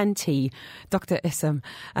the ENT. Dr. Issam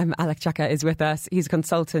Alakchaka is with us. He's a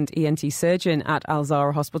consultant ENT surgeon at Al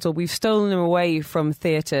Zahra Hospital. We've stolen him away from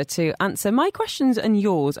theatre to answer my questions and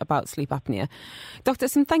yours about sleep apnea. Dr.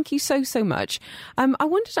 Issam, thank you so much. I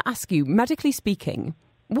wanted to ask you, medically speaking,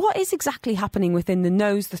 what is exactly happening within the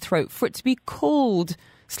nose, the throat, for it to be called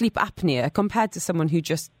sleep apnea compared to someone who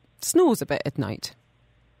just snores a bit at night?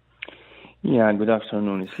 Yeah, good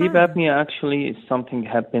afternoon. Sleep apnea actually is something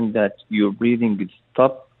happened that your breathing is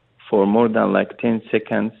stopped for more than like 10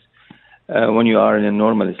 seconds when you are in a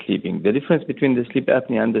normal sleeping. The difference between the sleep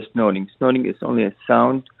apnea and the snoring is only a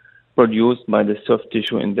sound produced by the soft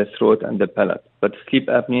tissue in the throat and the palate. But sleep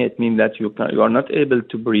apnea, it means that you are not able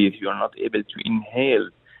to breathe, you are not able to inhale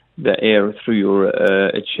the air through your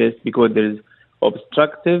chest because there is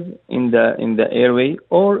obstructive in the airway,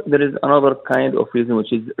 or there is another kind of reason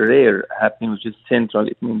which is rare happening, which is central.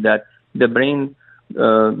 It means that the brain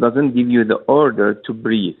doesn't give you the order to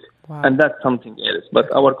breathe. Wow. And that's something else.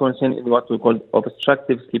 But our concern is what we call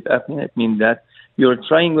obstructive sleep apnea. It means that you're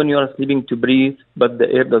trying when you are sleeping to breathe, but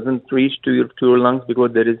the air doesn't reach to your lungs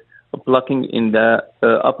because there is a blocking in the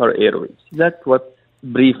upper airways. That's what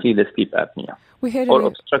briefly the sleep apnea. Or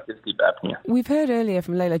obstructive sleep apnea. We've heard earlier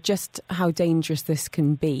from Leila just how dangerous this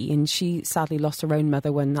can be, and she sadly lost her own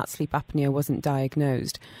mother when that sleep apnea wasn't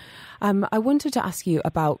diagnosed. I wanted to ask you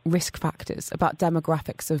about risk factors, about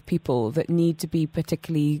demographics of people that need to be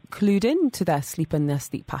particularly clued in to their sleep and their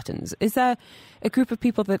sleep patterns. Is there a group of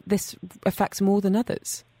people that this affects more than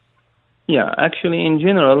others? Yeah, actually, in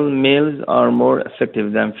general, males are more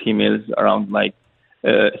effective than females, around like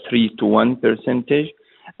 3 to 1%.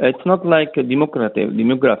 It's not like a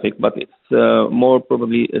demographic, but it's more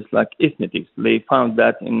probably it's like ethnicities. They found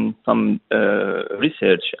that in some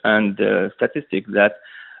research and statistics that,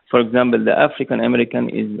 for example, the African American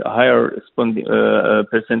is a higher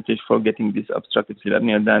percentage for getting this obstructive sleep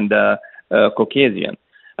apnea than the Caucasian.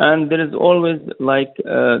 And there is always like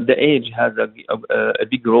the age has a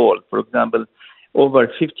big role. For example, over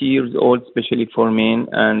 50 years old, especially for men,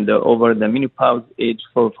 and over the menopause age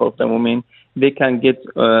for the women, they can get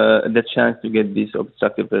the chance to get this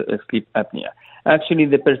obstructive sleep apnea. Actually,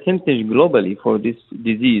 the percentage globally for this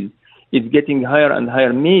disease is getting higher and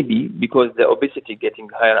higher, maybe because the obesity getting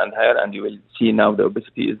higher and higher, and you will see now the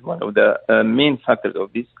obesity is one of the main factors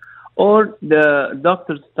of this. Or the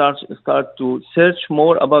doctors start to search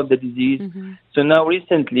more about the disease. Mm-hmm. So now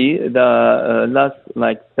recently, the last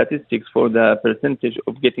statistics for the percentage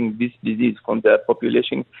of getting this disease from the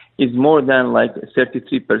population is more than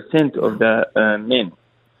 33% of the men.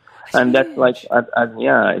 That's and that's huge.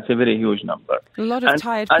 It's a very huge number. A lot of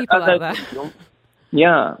tired people out there.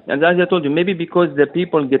 Yeah, and as I told you, maybe because the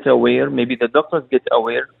people get aware, maybe the doctors get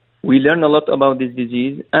aware, we learn a lot about this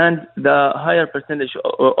disease, and the higher percentage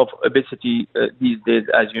of obesity these days,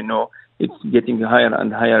 as you know, it's getting higher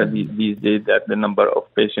and higher these days, that the number of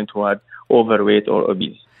patients who are overweight or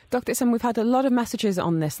obese. Dr. Isam, we've had a lot of messages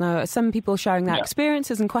on this now. Some people sharing their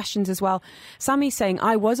experiences and questions as well. Sammy's saying,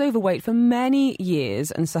 I was overweight for many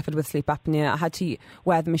years and suffered with sleep apnea. I had to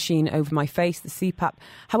wear the machine over my face, the CPAP.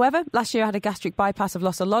 However, last year I had a gastric bypass. I've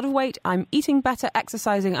lost a lot of weight. I'm eating better,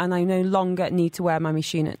 exercising, and I no longer need to wear my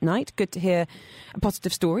machine at night. Good to hear a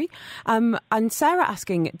positive story. And Sarah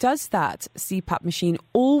asking, does that CPAP machine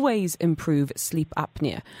always improve sleep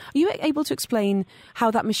apnea? Are you able to explain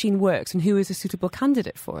how that machine works and who is a suitable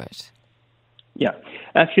candidate for it? Yeah,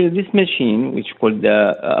 actually, this machine, which called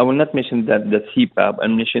I will not mention that the CPAP, I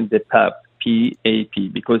mention the PAP, P-A-P,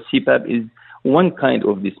 because CPAP is one kind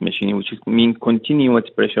of this machine, which means continuous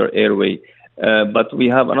pressure airway. But we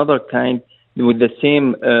have another kind with the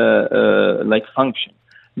same function.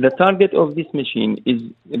 The target of this machine is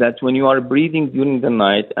that when you are breathing during the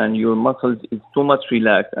night and your muscles is too much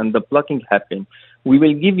relaxed and the plucking happens, we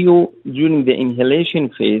will give you during the inhalation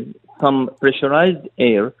phase some pressurized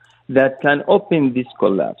air that can open this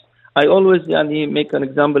collapse. I always make an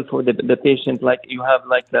example for the patient, like you have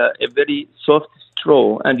a very soft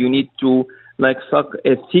straw and you need to suck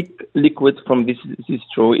a thick liquid from this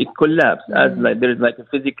straw. It collapses as there is a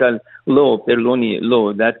physical law, Perloni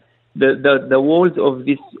law, that the walls of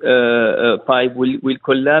this pipe will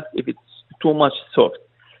collapse if it's too much soft.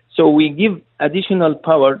 So we give additional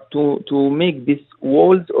power to make these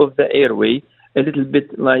walls of the airway a little bit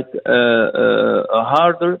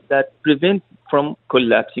harder, that prevents from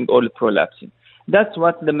collapsing or prolapsing. That's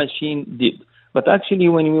what the machine did. But actually,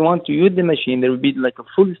 when we want to use the machine, there will be a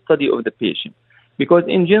full study of the patient. Because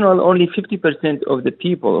in general, only 50% of the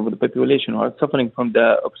people, of the population who are suffering from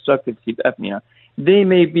the obstructive sleep apnea, they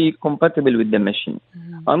may be compatible with the machine.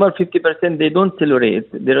 Another 50%, they don't tolerate.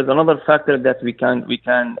 There is another factor that we can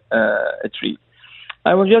treat.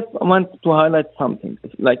 I would just want to highlight something.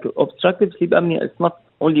 Obstructive sleep apnea is not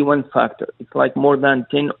only one factor. It's more than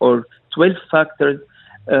 10 or 12 factors.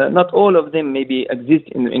 Not all of them maybe exist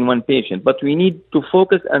in one patient, but we need to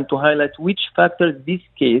focus and to highlight which factors this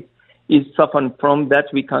case is suffering from that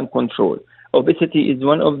we can control. Obesity is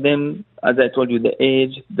one of them. As I told you, the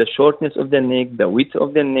age, the shortness of the neck, the width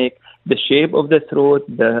of the neck, the shape of the throat,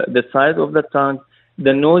 the size of the tongue,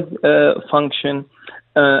 the nose function.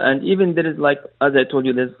 And even there is as I told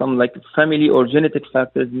you, there's some family or genetic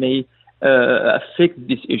factors may affect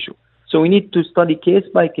this issue. So we need to study case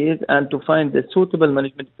by case and to find the suitable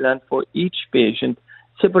management plan for each patient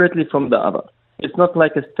separately from the other. It's not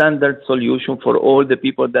like a standard solution for all the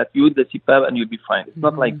people that use the CPAP and you'll be fine. It's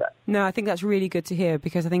not like that. No, I think that's really good to hear,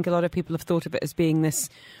 because I think a lot of people have thought of it as being this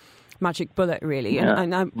magic bullet, really.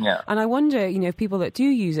 And I wonder, if people that do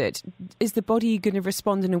use it, is the body going to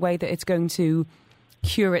respond in a way that it's going to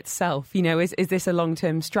cure itself? Is this a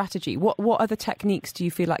long-term strategy? What other techniques do you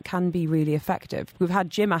feel like can be really effective? We've had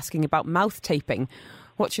Jim asking about mouth taping.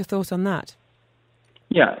 What's your thought on that?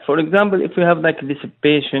 Yeah, for example, if we have this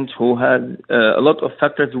patient who has a lot of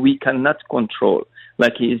factors we cannot control,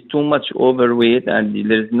 he is too much overweight and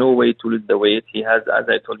there is no way to lose the weight. He has, as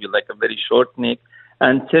I told you, a very short neck,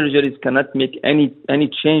 and surgeries cannot make any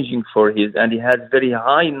changing for his, and he has very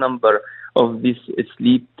high number of this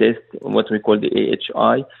sleep test, what we call the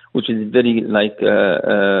AHI, which is very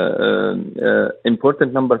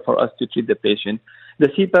important number for us to treat the patient. The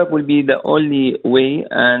CPAP will be the only way,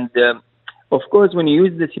 and of course, when you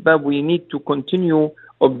use the CPAP, we need to continue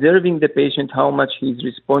observing the patient, how much he's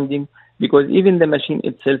responding, because even the machine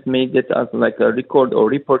itself may get us a record or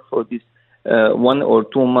report for this 1 or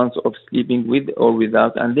 2 months of sleeping with or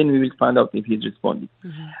without, and then we will find out if he's responding.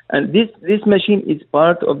 And this machine is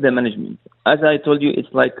part of the management. As I told you, it's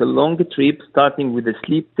a long trip, starting with the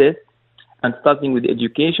sleep test and starting with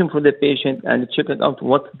education for the patient and checking out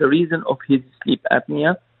what's the reason of his sleep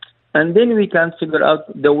apnea. And then we can figure out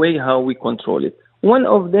the way how we control it. One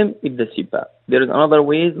of them is the CPAP. There is another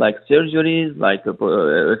ways like surgeries, like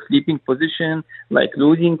a sleeping position, like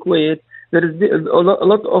losing weight. There is a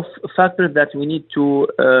lot of factors that we need to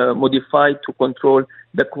modify to control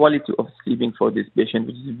the quality of sleeping for this patient,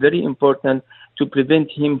 which is very important to prevent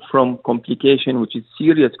him from complication, which is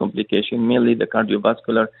serious complication, mainly the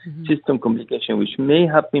cardiovascular system complication, which may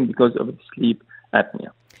happen because of sleep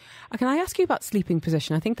apnea. Can I ask you about sleeping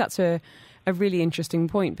position? I think that's a really interesting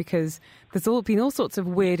point, because there's been all sorts of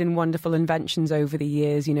weird and wonderful inventions over the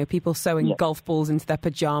years, people sewing golf balls into their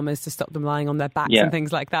pajamas to stop them lying on their backs and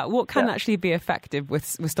things like that. What can actually be effective with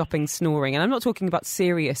stopping snoring? And I'm not talking about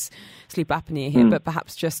serious sleep apnea here, but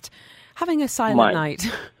perhaps just having a silent night.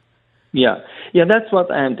 Yeah, that's what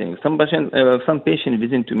I am doing. Some patients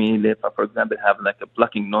visit to me, they, for example, have a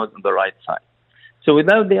plucking nose on the right side. So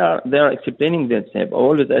without they are explaining themselves,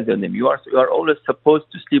 always tell them you are always supposed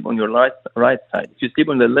to sleep on your right side. If you sleep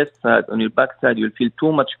on the left side, on your back side, you'll feel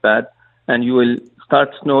too much bad, and you will start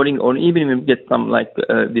snoring, or even get some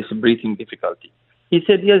this breathing difficulty. He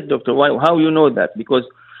said, yes, doctor. Why? How you know that? Because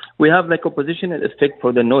we have like a positional effect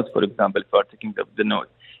for the nose, for example, if you are taking the nose.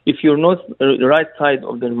 If your nose, right side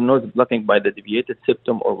of the nose is blocking by the deviated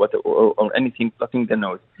septum or whatever, or anything blocking the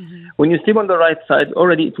nose, when you sleep on the right side,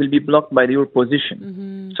 already it will be blocked by your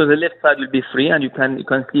position. So the left side will be free, and you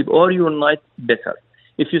can sleep all your night better.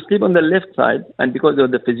 If you sleep on the left side, and because of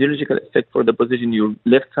the physiological effect for the position, your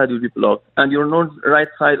left side will be blocked, and your nose right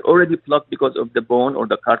side already blocked because of the bone or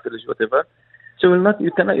the cartilage, whatever. So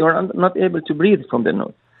you are not able to breathe from the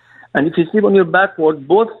nose. And if you sleep on your backward,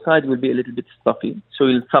 both sides will be a little bit stuffy, so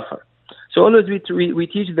you'll suffer. So always we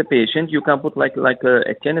teach the patient, you can put like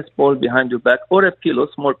a tennis ball behind your back or a pillow,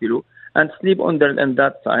 small pillow, and sleep on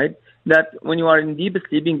that side. That when you are in deep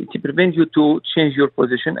sleeping, it prevents you to change your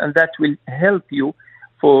position, and that will help you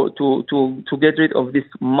to get rid of this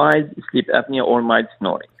mild sleep apnea or mild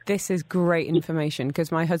snoring. This is great information,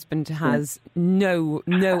 because my husband has no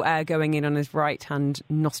air going in on his right-hand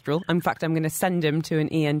nostril. In fact, I'm going to send him to an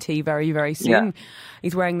ENT very, very soon. Yeah.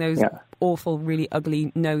 He's wearing those awful, really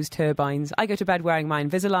ugly nose turbines. I go to bed wearing my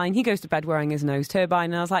Invisalign. He goes to bed wearing his nose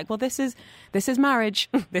turbine. And I was like, well, this is marriage.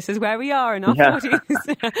 This is where we are in our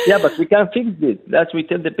 40s. Yeah, but we can fix this. That's we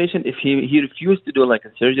tell the patient if he refused to do like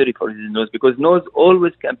a surgery for his nose, because nose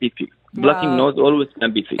always can be fixed. Blocking nose always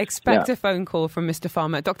can be fixed. Expect a phone call from Mr.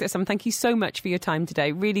 Farmer. Dr. Issam, thank you so much for your time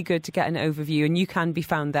today. Really good to get an overview, and you can be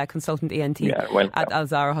found there, consultant ENT at Al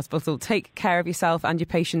Zahra Hospital. Take care of yourself and your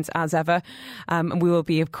patients as ever. And we will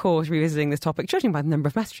be, of course, revisiting this topic, judging by the number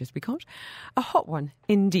of messages we got. A hot one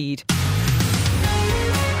indeed.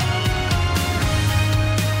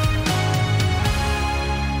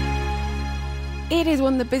 It is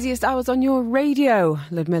one of the busiest hours on your radio.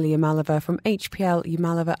 Ludmila Yamalova from HPL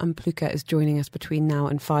Yamalova and Pluka is joining us between now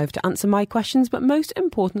and 5 to answer my questions, but most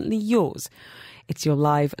importantly yours. It's your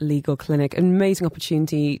live legal clinic, an amazing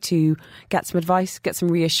opportunity to get some advice, get some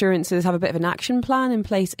reassurances, have a bit of an action plan in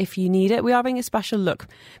place if you need it. We are having a special look,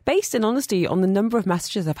 based in honesty, on the number of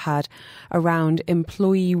messages I've had around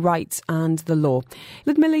employee rights and the law.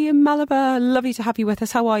 Ludmila Yamalova, lovely to have you with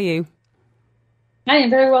us. How are you? I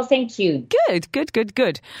am very well, thank you. Good.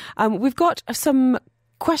 We've got some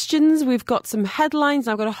questions, we've got some headlines,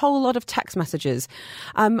 and I've got a whole lot of text messages.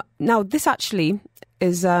 Now, this actually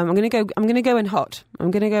is I'm going to go in hot. I'm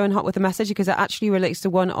going to go in hot with the message, because it actually relates to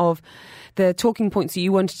one of the talking points that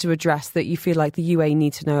you wanted to address that you feel like the UAE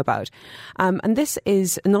need to know about. And this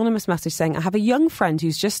is anonymous message saying, I have a young friend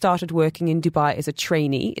who's just started working in Dubai as a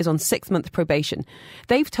trainee, is on 6-month probation.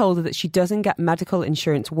 They've told her that she doesn't get medical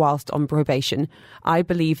insurance whilst on probation. I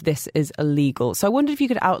believe this is illegal. So I wondered if you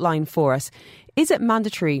could outline for us, is it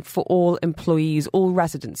mandatory for all employees, all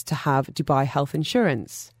residents, to have Dubai health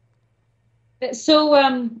insurance? So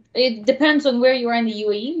it depends on where you are in the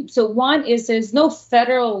UAE. So one is there's no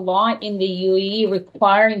federal law in the UAE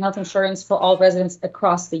requiring health insurance for all residents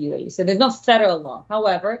across the UAE. So there's no federal law.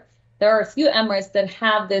 However, there are a few Emirates that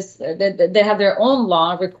have this, they have their own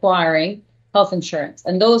law requiring health insurance.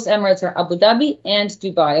 And those Emirates are Abu Dhabi and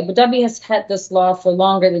Dubai. Abu Dhabi has had this law for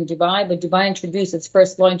longer than Dubai, but Dubai introduced its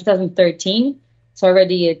first law in 2013. It's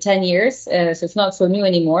already 10 years, so it's not so new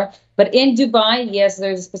anymore. But in Dubai, yes,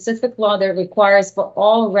 there's a specific law that requires for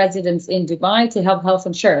all residents in Dubai to have health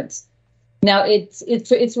insurance. Now, it's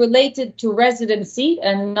related to residency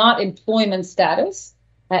and not employment status.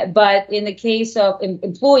 But in the case of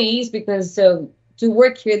employees, because to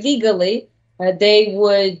work here legally, they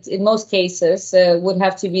would, in most cases, would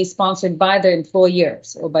have to be sponsored by their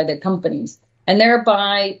employers or by their companies. And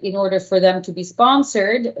thereby, in order for them to be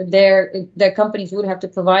sponsored, their companies would have to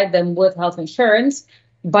provide them with health insurance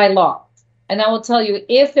by law. And I will tell you,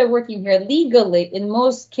 if they're working here legally, in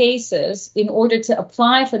most cases, in order to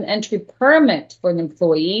apply for an entry permit for an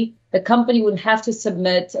employee, the company would have to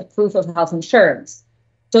submit a proof of health insurance.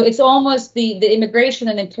 So it's almost the immigration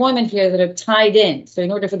and employment here that are tied in. So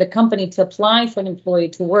in order for the company to apply for an employee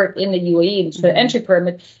to work in the UAE for an entry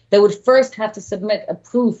permit, they would first have to submit a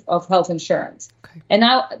proof of health insurance. Okay. And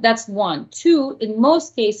now that's one. Two, in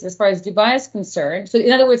most cases, as far as Dubai is concerned, so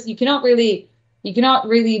in other words, you cannot really not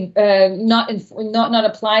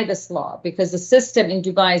apply this law, because the system in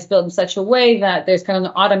Dubai is built in such a way that there's kind of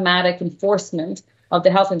an automatic enforcement of the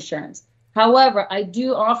health insurance. However, I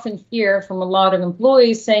do often hear from a lot of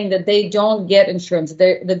employees saying that they don't get insurance,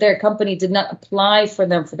 that their company did not apply for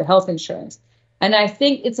them for the health insurance. And I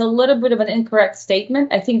think it's a little bit of an incorrect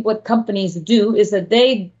statement. I think what companies do is that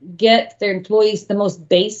they get their employees the most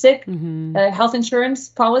basic health insurance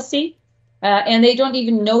policy, and they don't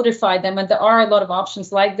even notify them. And there are a lot of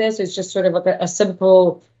options like this. It's just sort of like a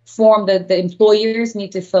simple form that the employers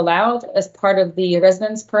need to fill out as part of the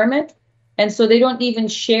residence permit. And so they don't even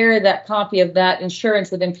share that copy of that insurance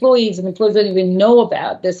with employees, and employees don't even know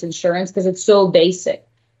about this insurance because it's so basic.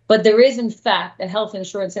 But there is, in fact, a health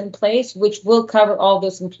insurance in place which will cover all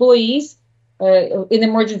those employees in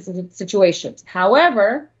emergency situations.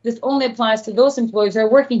 However, this only applies to those employees who are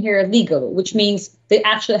working here illegally, which means they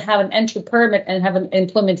actually have an entry permit and have an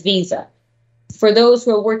employment visa. For those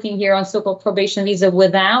who are working here on so-called probation visa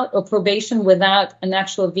without an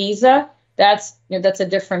actual visa, that's a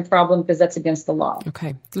different problem because that's against the law.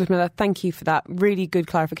 Okay, Ludmila, thank you for that. Really good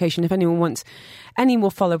clarification. If anyone wants any more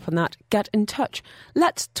follow-up on that, get in touch.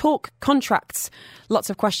 Let's talk contracts. Lots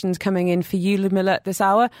of questions coming in for you, Ludmila, at this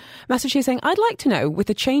hour. Message here saying, I'd like to know, with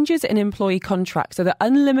the changes in employee contracts so that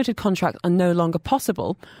unlimited contracts are no longer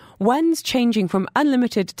possible, when's changing from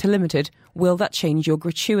unlimited to limited, will that change your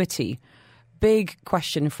gratuity? Big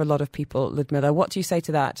question for a lot of people, Ludmila. What do you say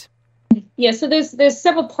to that? Yeah, so there's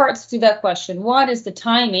several parts to that question. One is the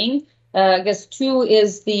timing. I guess 2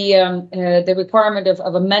 is the requirement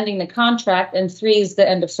of amending the contract, and 3 is the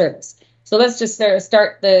end of service. So let's just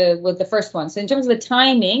start with the first one. So in terms of the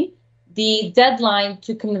timing, the deadline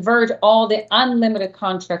to convert all the unlimited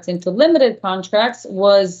contracts into limited contracts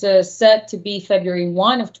was set to be February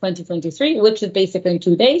 1 of 2023, which is basically in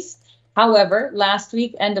 2 days. However,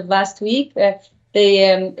 end of last week,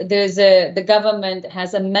 the government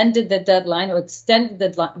has amended the deadline or extended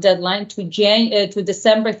the deadline to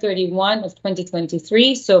December 31 of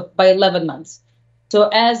 2023, so by 11 months. So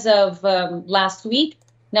as of last week,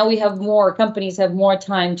 now companies have more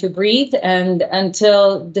time to breathe, and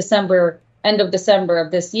until end of December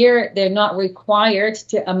of this year, they're not required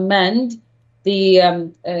to amend the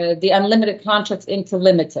unlimited contracts into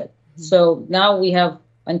limited. So now we have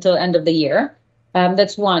until end of the year.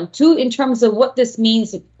 That's 1. 2, in terms of what this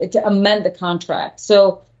means to amend the contract.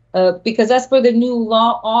 So because as per the new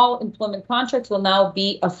law, all employment contracts will now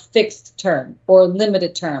be a fixed term or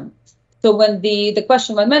limited term. So when the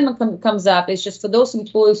question of amendment comes up, it's just for those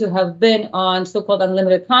employees who have been on so-called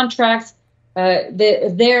unlimited contracts,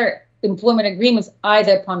 their employment agreements,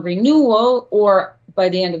 either upon renewal or by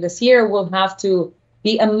the end of this year, will have to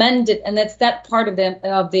be amended. And that's that part of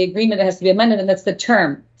the agreement that has to be amended, and that's the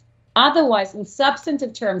term. Otherwise, in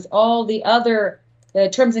substantive terms, all the other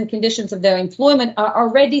terms and conditions of their employment are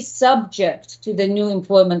already subject to the new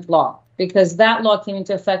employment law, because that law came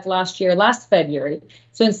into effect last February.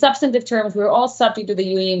 So in substantive terms, we're all subject to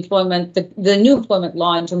the UAE employment, the new employment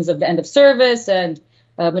law in terms of the end of service and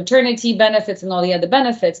maternity benefits and all the other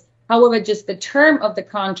benefits. However, just the term of the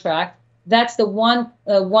contract, that's the one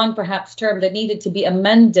perhaps term that needed to be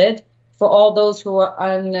amended for all those who are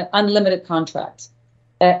on unlimited contracts.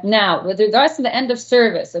 Now, with regards to the end of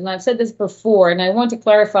service, and I've said this before, and I want to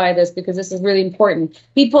clarify this because this is really important.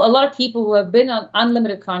 A lot of people who have been on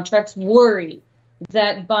unlimited contracts worry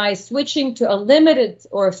that by switching to a limited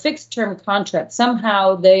or a fixed term contract,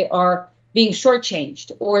 somehow they are being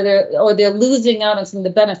shortchanged or they're losing out on some of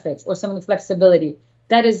the benefits or some of the flexibility.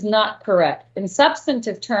 That is not correct. In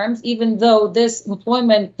substantive terms, even though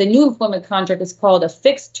the new employment contract is called a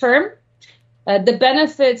fixed term, the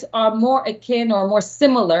benefits are more akin or more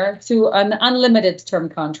similar to an unlimited term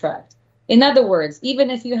contract. In other words, even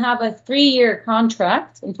if you have a 3-year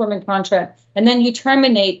employment contract, and then you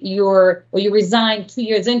terminate you resign 2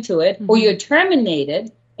 years into it, or you're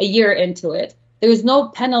terminated a year into it, there is no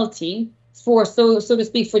penalty for, so to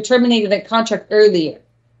speak, for terminating the contract earlier.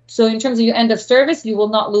 So in terms of your end of service, you will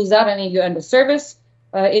not lose out on any of your end of service.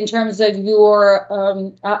 In terms of your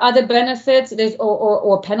other benefits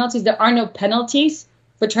or penalties, there are no penalties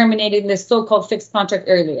for terminating this so-called fixed contract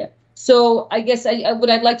earlier. So I guess what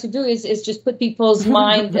I'd like to do is just put people's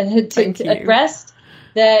mind at rest,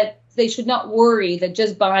 that they should not worry that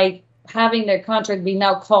just by having their contract be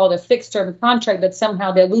now called a fixed-term contract that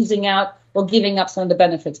somehow they're losing out or giving up some of the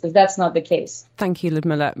benefits, because that's not the case. Thank you,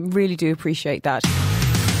 Ludmila. Really do appreciate that.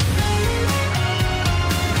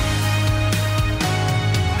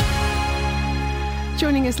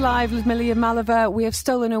 Joining us live, Ludmila Yamalova. We have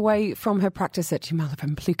stolen away from her practice at Yamalova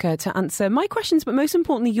and Pluka to answer my questions, but most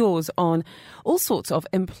importantly yours, on all sorts of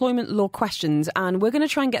employment law questions. And we're going to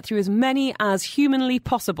try and get through as many as humanly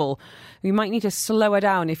possible. We might need to slow her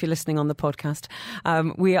down if you're listening on the podcast.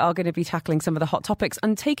 We are going to be tackling some of the hot topics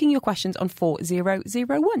and taking your questions on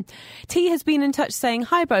 4001. T has been in touch saying,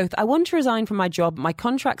 "Hi both, I want to resign from my job. My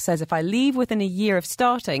contract says if I leave within a year of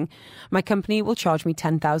starting, my company will charge me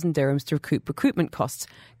 10,000 dirhams to recoup recruitment costs.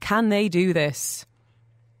 Can they do this?"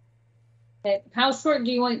 How short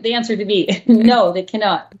do you want the answer to be? No, they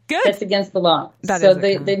cannot. Good. That's against the law. That so is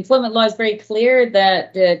the employment law is very clear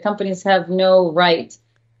that companies have no right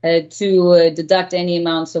to deduct any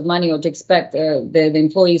amounts of money or to expect the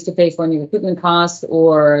employees to pay for any recruitment costs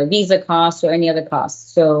or visa costs or any other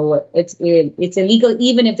costs. So it's illegal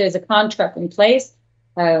even if there's a contract in place.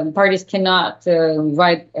 Parties cannot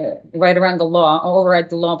write around the law or override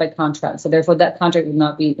the law by contract. So therefore, that contract would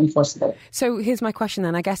not be enforceable. So here's my question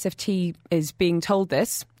then. I guess if T is being told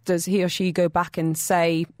this, does he or she go back and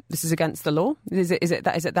say this is against the law? Is it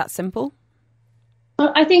that simple?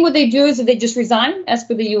 I think what they do is that they just resign as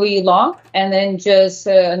per the UAE law, and then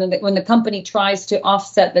when the company tries to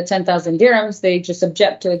offset the 10,000 dirhams, they just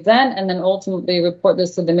object to it then, and then ultimately report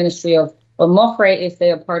this to the Ministry of Mohre if they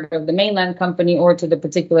are part of the mainland company or to the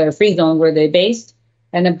particular free zone where they're based,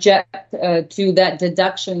 and object to that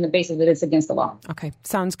deduction on the basis that it's against the law. Okay,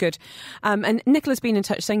 sounds good. And Nicola's been in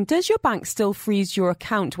touch saying, does your bank still freeze your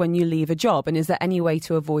account when you leave a job, and is there any way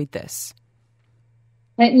to avoid this?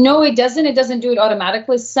 No, it doesn't. It doesn't do it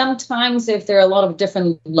automatically. Sometimes if there are a lot of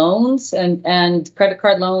different loans and credit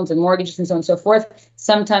card loans and mortgages and so on and so forth,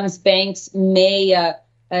 sometimes banks may,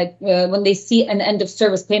 when they see an end of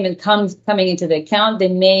service payment coming into the account, they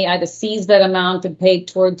may either seize that amount and pay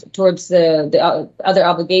towards the other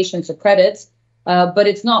obligations or credits. But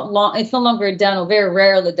it's no longer done, or very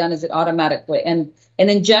rarely done, is it automatically. And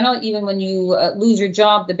in general, even when you lose your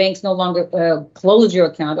job, the banks no longer close your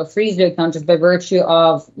account or freeze your account just by virtue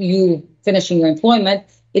of you finishing your employment.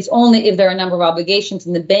 It's only if there are a number of obligations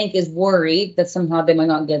and the bank is worried that somehow they might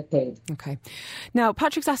not get paid. Okay. Now,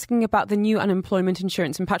 Patrick's asking about the new unemployment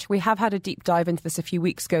insurance. And Patrick, we have had a deep dive into this a few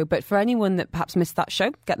weeks ago, but for anyone that perhaps missed that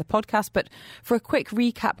show, get the podcast. But for a quick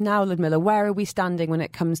recap now, Ludmila, where are we standing when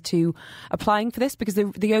it comes to applying for this? Because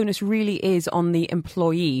the onus really is on the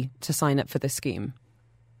employee to sign up for this scheme.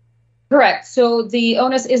 Correct. So the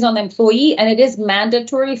onus is on the employee, and it is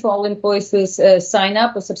mandatory for all employees to sign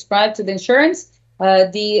up or subscribe to the insurance.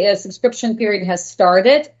 The subscription period has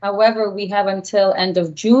started. However, we have until end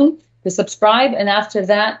of June to subscribe, and after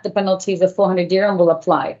that, the penalties of 400 dirham will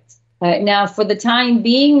apply. Now, for the time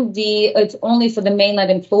being, it's only for the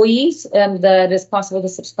mainland employees that is possible to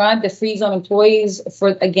subscribe. The free zone employees,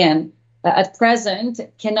 at present,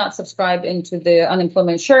 cannot subscribe into the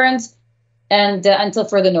unemployment insurance and until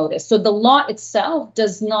further notice. So the law itself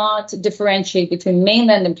does not differentiate between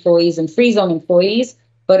mainland employees and free zone employees.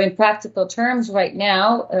 But in practical terms, right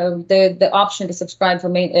now, the option to subscribe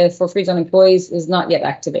for free zone employees is not yet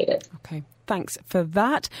activated. Okay, thanks for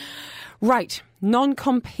that. Right,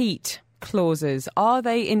 non-compete clauses, are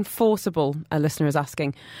they enforceable? A listener is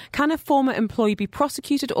asking. Can a former employee be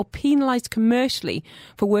prosecuted or penalised commercially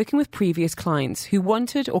for working with previous clients who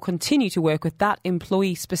wanted or continue to work with that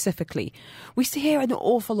employee specifically? We hear an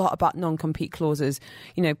awful lot about non-compete clauses,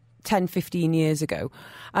 10, 15 years ago.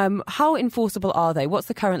 How enforceable are they? What's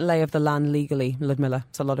the current lay of the land legally, Ludmila?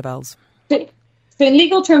 It's a lot of L's. So in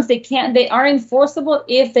legal terms, they are enforceable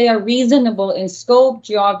if they are reasonable in scope,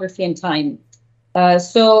 geography, and time.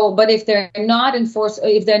 But if they're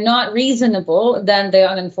not reasonable, then they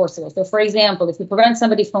are unenforceable. So, for example, if you prevent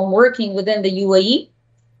somebody from working within the UAE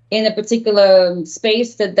in a particular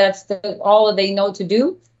space that's all they know to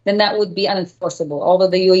do, then that would be unenforceable. Although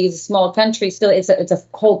the UAE is a small country, still it's a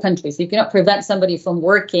whole country. So you cannot prevent somebody from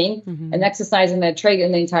working and exercising their trade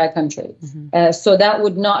in the entire country. So that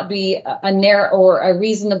would not be a narrow or a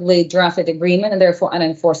reasonably drafted agreement, and therefore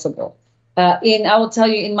unenforceable. I will tell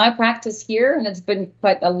you, in my practice here, and it's been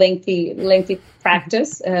quite a lengthy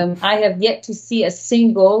practice, I have yet to see a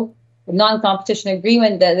single non-competition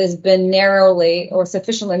agreement that has been narrowly or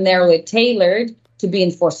sufficiently narrowly tailored to be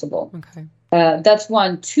enforceable. Okay. That's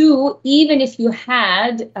one. Two, even if you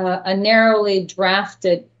had a narrowly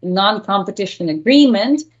drafted non-competition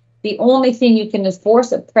agreement, the only thing you can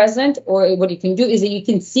enforce at present, or what you can do, is that you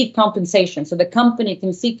can seek compensation. So the company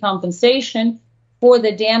can seek compensation for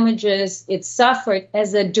the damages it suffered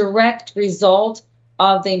as a direct result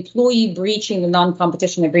of the employee breaching the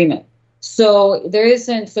non-competition agreement. So there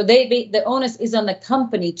isn't. So the onus is on the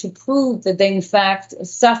company to prove that they in fact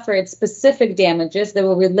suffered specific damages that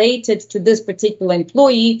were related to this particular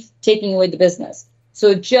employee taking away the business.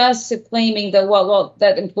 So just claiming that well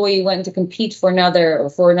that employee went to compete for another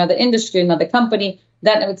industry, another company,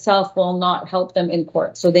 that in itself will not help them in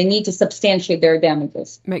court. So they need to substantiate their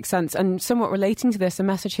damages. Makes sense. And somewhat relating to this, a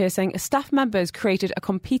message here saying a staff member has created a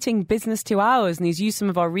competing business to ours and he's used some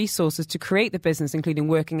of our resources to create the business, including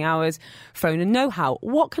working hours, phone and know-how.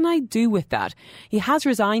 What can I do with that? He has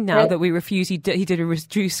resigned now that we refuse. He did a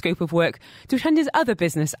reduced scope of work to attend his other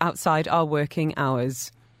business outside our working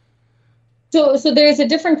hours. So there is a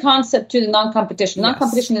different concept to the non-competition. Yes.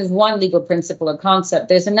 Non-competition is one legal principle or concept.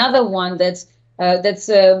 There's another one that's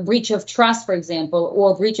a breach of trust, for example,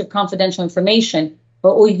 or breach of confidential information,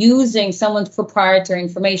 or using someone's proprietary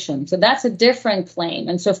information. So that's a different claim.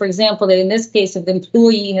 And so, for example, in this case, if the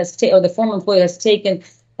employee or the former employee has taken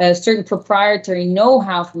a certain proprietary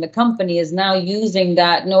know-how from the company, is now using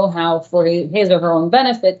that know-how for his or her own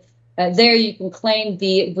benefit, there you can claim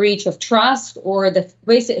the breach of trust or the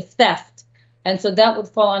basic theft. And so that would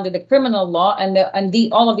fall under the criminal law, and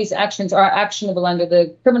all of these actions are actionable under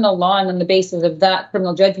the criminal law, and on the basis of that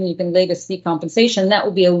criminal judgment, you can later seek compensation. That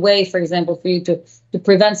would be a way, for example, for you to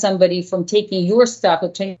prevent somebody from taking your stuff,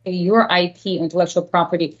 taking your IP, intellectual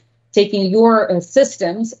property, taking your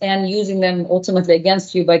systems and using them ultimately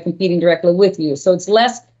against you by competing directly with you. So it's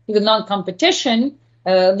less the non-competition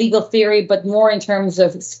legal theory, but more in terms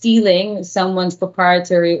of stealing someone's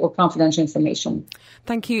proprietary or confidential information.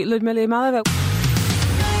 Thank you, Ludmila Yamalova.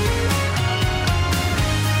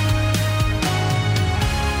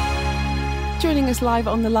 Joining us live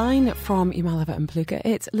on the line from Yamalova and Plough,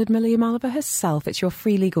 it's Ludmila Yamalova herself. It's your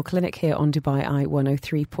free legal clinic here on Dubai Eye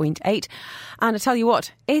 103.8. And I tell you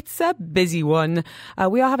what, it's a busy one.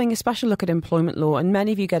 We are having a special look at employment law, and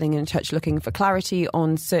many of you getting in touch looking for clarity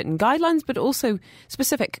on certain guidelines, but also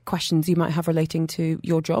specific questions you might have relating to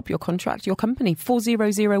your job, your contract, your company.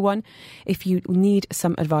 4001 if you need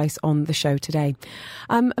some advice on the show today.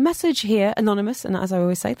 A message here, anonymous, and as I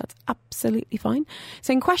always say, that's absolutely fine.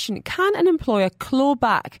 Saying, question, can an employer claw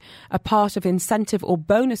back a part of incentive or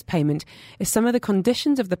bonus payment if some of the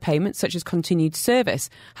conditions of the payment, such as continued service,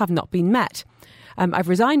 have not been met? I've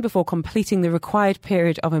resigned before completing the required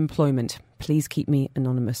period of employment. Please keep me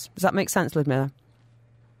anonymous. Does that make sense, Ludmila?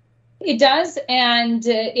 It does, and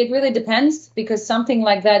it really depends, because something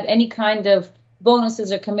like that, any kind of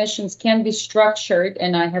bonuses or commissions can be structured,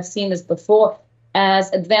 and I have seen this before,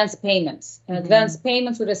 as advance payments. And advance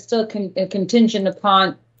payments would are still contingent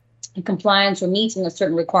upon compliance or meeting of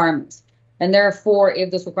certain requirements. And therefore,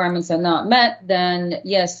 if those requirements are not met, then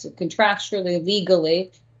yes, contractually,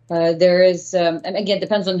 legally, there is, and again, it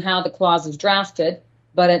depends on how the clause is drafted,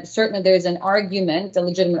 but certainly there's an argument, a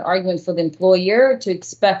legitimate argument for the employer to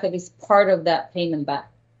expect at least part of that payment back.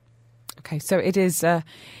 Okay, so it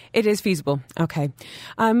is feasible. Okay.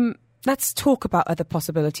 Let's talk about other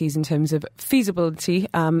possibilities in terms of feasibility.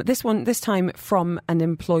 This time from an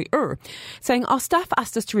employer saying, our staff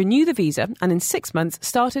asked us to renew the visa and in 6 months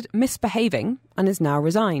started misbehaving and is now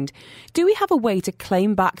resigned. Do we have a way to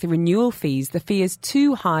claim back the renewal fees? The fee is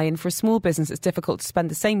too high, and for a small business it's difficult to spend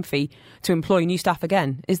the same fee to employ new staff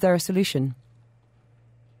again. Is there a solution?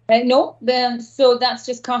 No, so that's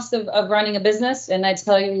just cost of running a business. And I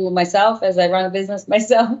tell you myself, as I run a business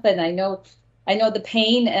myself, and I know the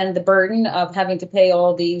pain and the burden of having to pay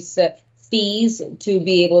all these fees to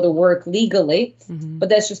be able to work legally, but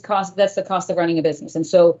that's just cost. That's the cost of running a business. And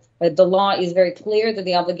so the law is very clear that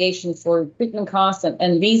the obligation for treatment costs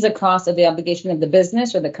and visa costs are the obligation of the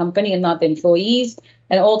business or the company and not the employees.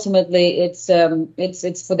 And ultimately, it's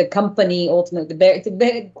for the company ultimately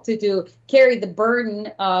to carry the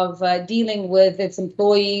burden of dealing with its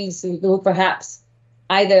employees who perhaps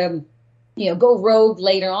either go rogue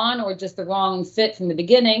later on or just the wrong fit from the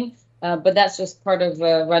beginning. But that's just part of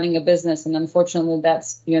running a business. And unfortunately,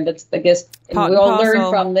 that's I guess we all learn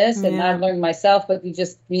from this, and I've learned myself, but you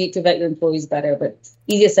need to vet your employees better. But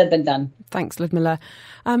easier said than done. Thanks, Ludmila.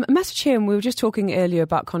 A message here, and we were just talking earlier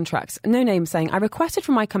about contracts. No name saying, I requested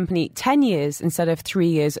from my company 10 years instead of 3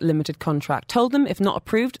 years limited contract. Told them if not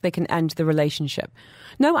approved, they can end the relationship.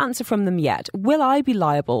 No answer from them yet. Will I be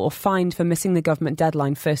liable or fined for missing the government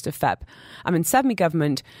deadline 1st of Feb? I'm in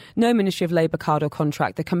semi-government, no Ministry of Labour card or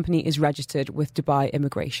contract. The company is registered with Dubai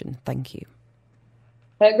Immigration. Thank you.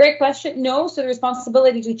 Great question. No, so the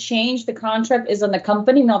responsibility to change the contract is on the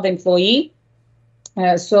company, not the employee.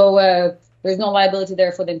 So there's no liability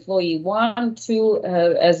there for the employee. 1, 2,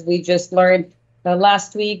 as we just learned,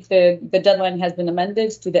 Last week, the deadline has been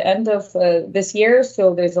amended to the end of this year,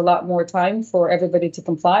 so there's a lot more time for everybody to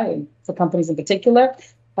comply, and for companies in particular.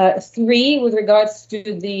 3, with regards to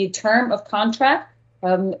the term of contract,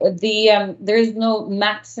 there is no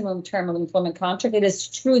maximum term of employment contract. It is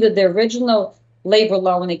true that the original labor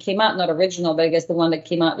law, when it came out, not original, but I guess the one that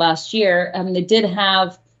came out last year, they did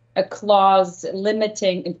have a clause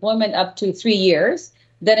limiting employment up to 3 years.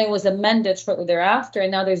 Then it was amended shortly thereafter,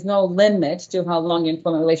 and now there's no limit to how long your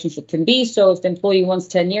employment relationship can be. So if the employee wants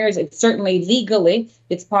 10 years, it's certainly legally,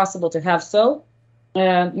 it's possible to have so.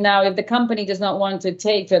 Now, if the company does not want to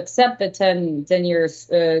accept the 10 years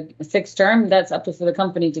fixed term, that's up to for the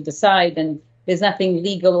company to decide, and there's nothing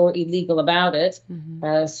legal or illegal about it.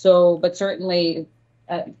 But certainly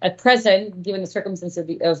at present, given the circumstances of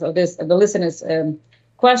the listener's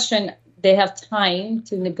question, they have time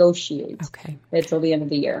to negotiate until the end of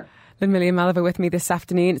the year. Ludmila Yamalova with me this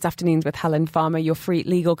afternoon. It's Afternoons with Helen Farmer, your free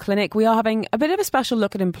legal clinic. We are having a bit of a special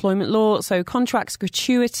look at employment law, so contracts,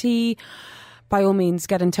 gratuity. By all means,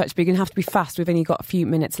 get in touch, but you're going to have to be fast. We've only got a few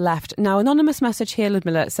minutes left. Now, anonymous message here,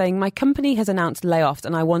 Ludmila, saying, my company has announced layoffs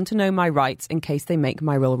and I want to know my rights in case they make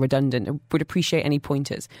my role redundant. I would appreciate any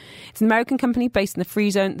pointers. It's an American company based in the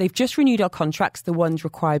Free Zone. They've just renewed our contracts, the ones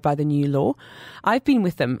required by the new law. I've been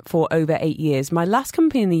with them for over 8 years. My last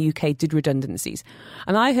company in the UK did redundancies,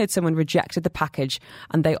 and I heard someone rejected the package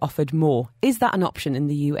and they offered more. Is that an option in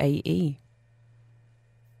the UAE?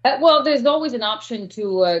 Well, there's always an option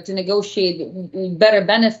to negotiate better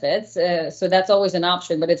benefits, so that's always an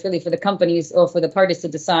option. But it's really for the companies or for the parties to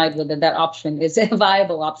decide whether that option is a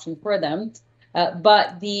viable option for them.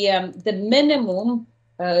 But the minimum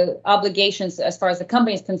obligations, as far as the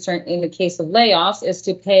company is concerned, in the case of layoffs, is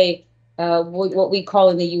to pay what we call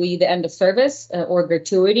in the UAE the end of service or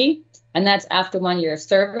gratuity, and that's after 1 year of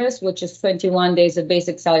service, which is 21 days of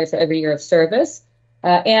basic salary for every year of service.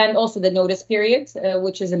 And also the notice period,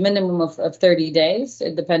 which is a minimum of 30 days,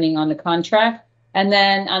 depending on the contract. And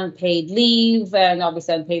then unpaid leave and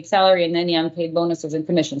obviously unpaid salary and any unpaid bonuses and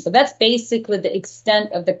commissions. So that's basically the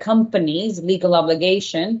extent of the company's legal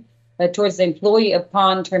obligation towards the employee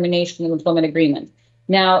upon termination of employment agreement.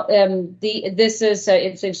 Now, this is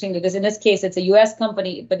it's interesting that in this case, it's a U.S.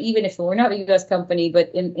 company, but even if it were not a U.S. company, but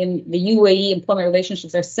in the UAE, employment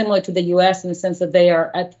relationships are similar to the U.S. in the sense that they are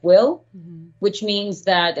at will. Which means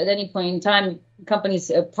that at any point in time,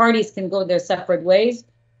 parties can go their separate ways,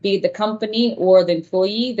 be it the company or the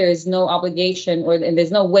employee. There is no obligation and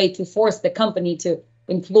there's no way to force the company to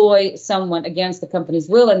employ someone against the company's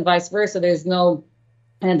will, and vice versa. There's no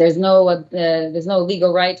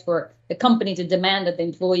legal right for the company to demand that the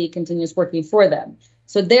employee continues working for them.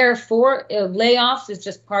 So therefore, layoffs is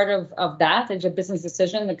just part of that. It's a business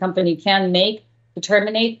decision the company can make to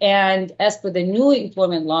terminate. And as for the new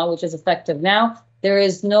employment law, which is effective now, there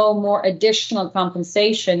is no more additional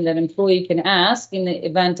compensation that an employee can ask in the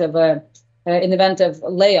event of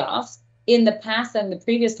layoffs. In the past and the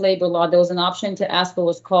previous labor law, there was an option to ask what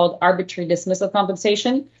was called arbitrary dismissal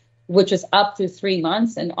compensation, which is up to 3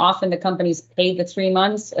 months. And often the companies pay the 3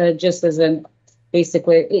 months just as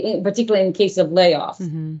particularly in case of layoffs.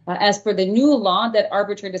 As per the new law, that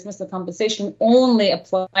arbitrary dismissal compensation only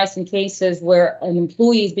applies in cases where an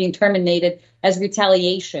employee is being terminated as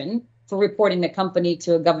retaliation for reporting the company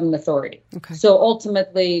to a government authority. So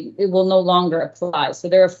ultimately, it will no longer apply. So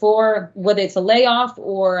therefore, whether it's a layoff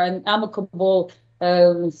or an amicable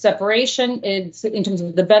separation, in terms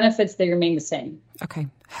of the benefits, they remain the same. Okay.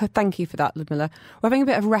 Thank you for that, Ludmila. We're having a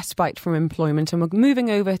bit of respite from employment and we're moving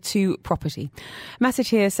over to property. Message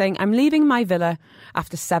here saying, I'm leaving my villa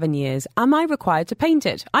after 7 years. Am I required to paint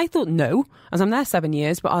it? I thought no, as I'm there 7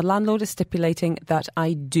 years, but our landlord is stipulating that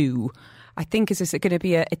I do. I think, is this going to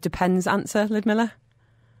be a it depends answer, Ludmila?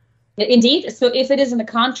 Indeed. So if it is in the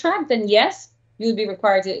contract, then yes, you would be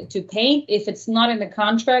required to paint. If it's not in the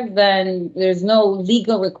contract, then there's no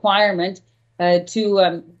legal requirement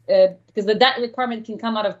because that requirement can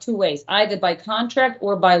come out of 2 ways, either by contract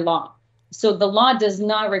or by law. So the law does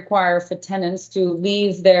not require for tenants to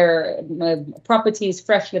leave their properties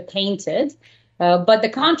freshly painted, but the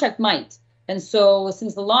contract might. And so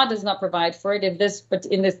since the law does not provide for it, but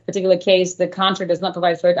in this particular case, the contract does not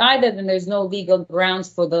provide for it either, then there's no legal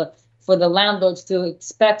grounds for the landlords to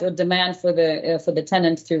expect or demand for the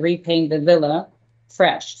tenant to repaint the villa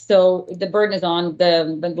fresh. So the burden is on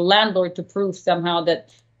the landlord to prove somehow that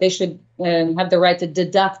they should have the right to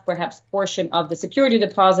deduct perhaps portion of the security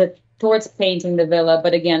deposit towards painting the villa.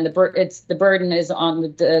 But again, the burden is on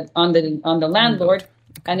the landlord,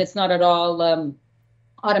 and it's not at all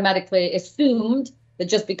automatically assumed that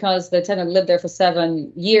just because the tenant lived there for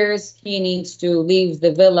 7 years, he needs to leave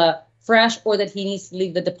the villa fresh, or that he needs to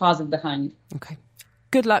leave the deposit behind. Okay.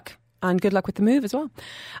 Good luck. And good luck with the move as well.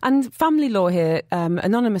 And family law here,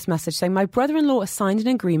 anonymous message saying, my brother-in-law has signed an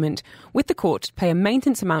agreement with the court to pay a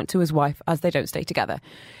maintenance amount to his wife as they don't stay together.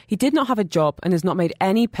 He did not have a job and has not made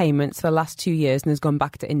any payments for the last 2 years and has gone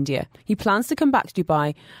back to India. He plans to come back to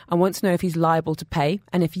Dubai and wants to know if he's liable to pay.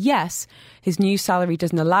 And if yes, his new salary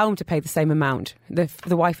doesn't allow him to pay the same amount.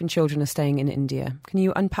 The wife and children are staying in India. Can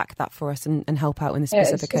you unpack that for us and help out in this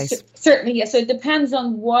specific case? Certainly, yes. So it depends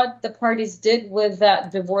on what the parties did with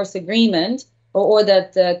that divorce agreement or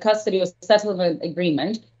that custody or settlement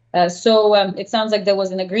agreement. So it sounds like there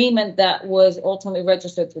was an agreement that was ultimately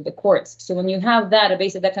registered through the courts. So when you have that,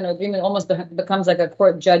 basically that kind of agreement almost becomes like a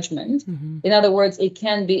court judgment. Mm-hmm. In other words, it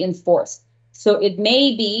can be enforced. So it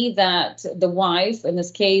may be that the wife, in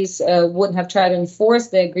this case, would have tried to enforce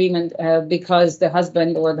the agreement because the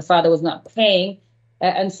husband or the father was not paying.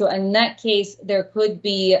 And so in that case, there could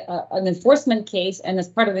be an enforcement case. And as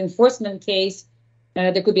part of the enforcement case,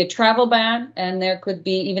 there could be a travel ban, and there could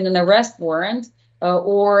be even an arrest warrant,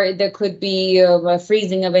 or there could be a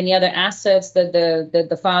freezing of any other assets that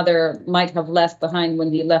the father might have left behind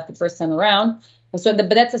when he left the first time around. So, but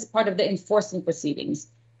that's as part of the enforcement proceedings.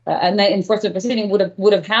 And that enforcement proceeding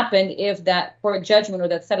would have happened if that court judgment or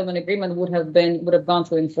that settlement agreement would have gone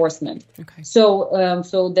through enforcement. Okay.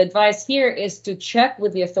 So the advice here is to check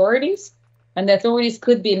with the authorities, and the authorities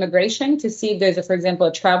could be immigration to see if there's, for example,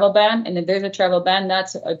 a travel ban. And if there's a travel ban,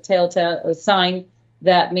 that's a telltale sign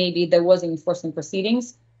that maybe there was enforcement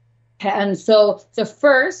proceedings. And so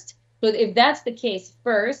first, if that's the case,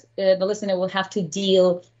 first the listener will have to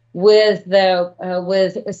deal with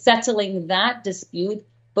with settling that dispute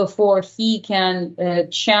before he can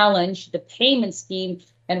challenge the payment scheme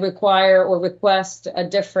and require or request a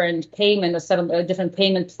different payment, a different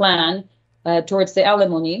payment plan towards the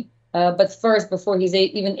alimony. But first, before he's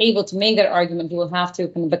even able to make that argument, he will have to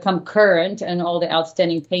become current on all the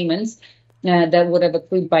outstanding payments that would have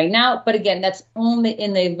accrued by now. But again, that's only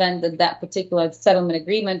in the event that particular settlement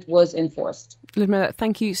agreement was enforced. Ludmila,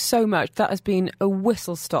 thank you so much. That has been a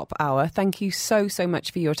whistle-stop hour. Thank you so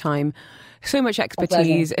much for your time. So much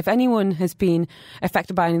expertise. If anyone has been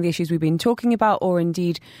affected by any of the issues we've been talking about, or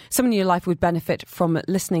indeed someone in your life would benefit from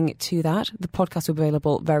listening to that, the podcast will be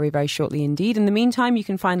available very, very shortly indeed. In the meantime, you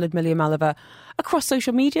can find Ludmila Maliva across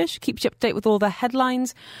social media. She keeps you up to date with all the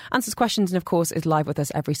headlines, answers questions, and of course is live with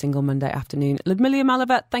us every single Monday afternoon. Ludmila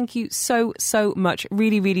Maliva, thank you so much.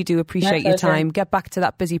 Really, really do appreciate your time. Get back to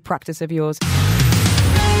that busy practice of yours.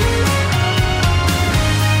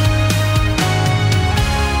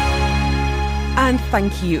 And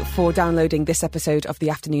thank you for downloading this episode of the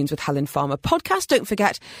Afternoons with Helen Farmer podcast. Don't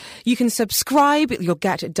forget, you can subscribe. You'll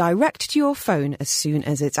get direct to your phone as soon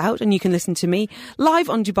as it's out. And you can listen to me live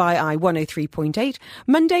on Dubai Eye 103.8,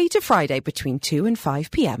 Monday to Friday between 2 and 5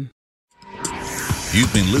 p.m.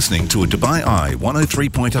 You've been listening to a Dubai Eye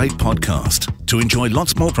 103.8 podcast. To enjoy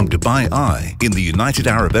lots more from Dubai Eye in the United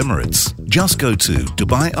Arab Emirates, just go to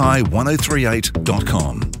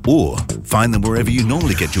DubaiEye1038.com or find them wherever you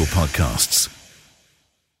normally get your podcasts.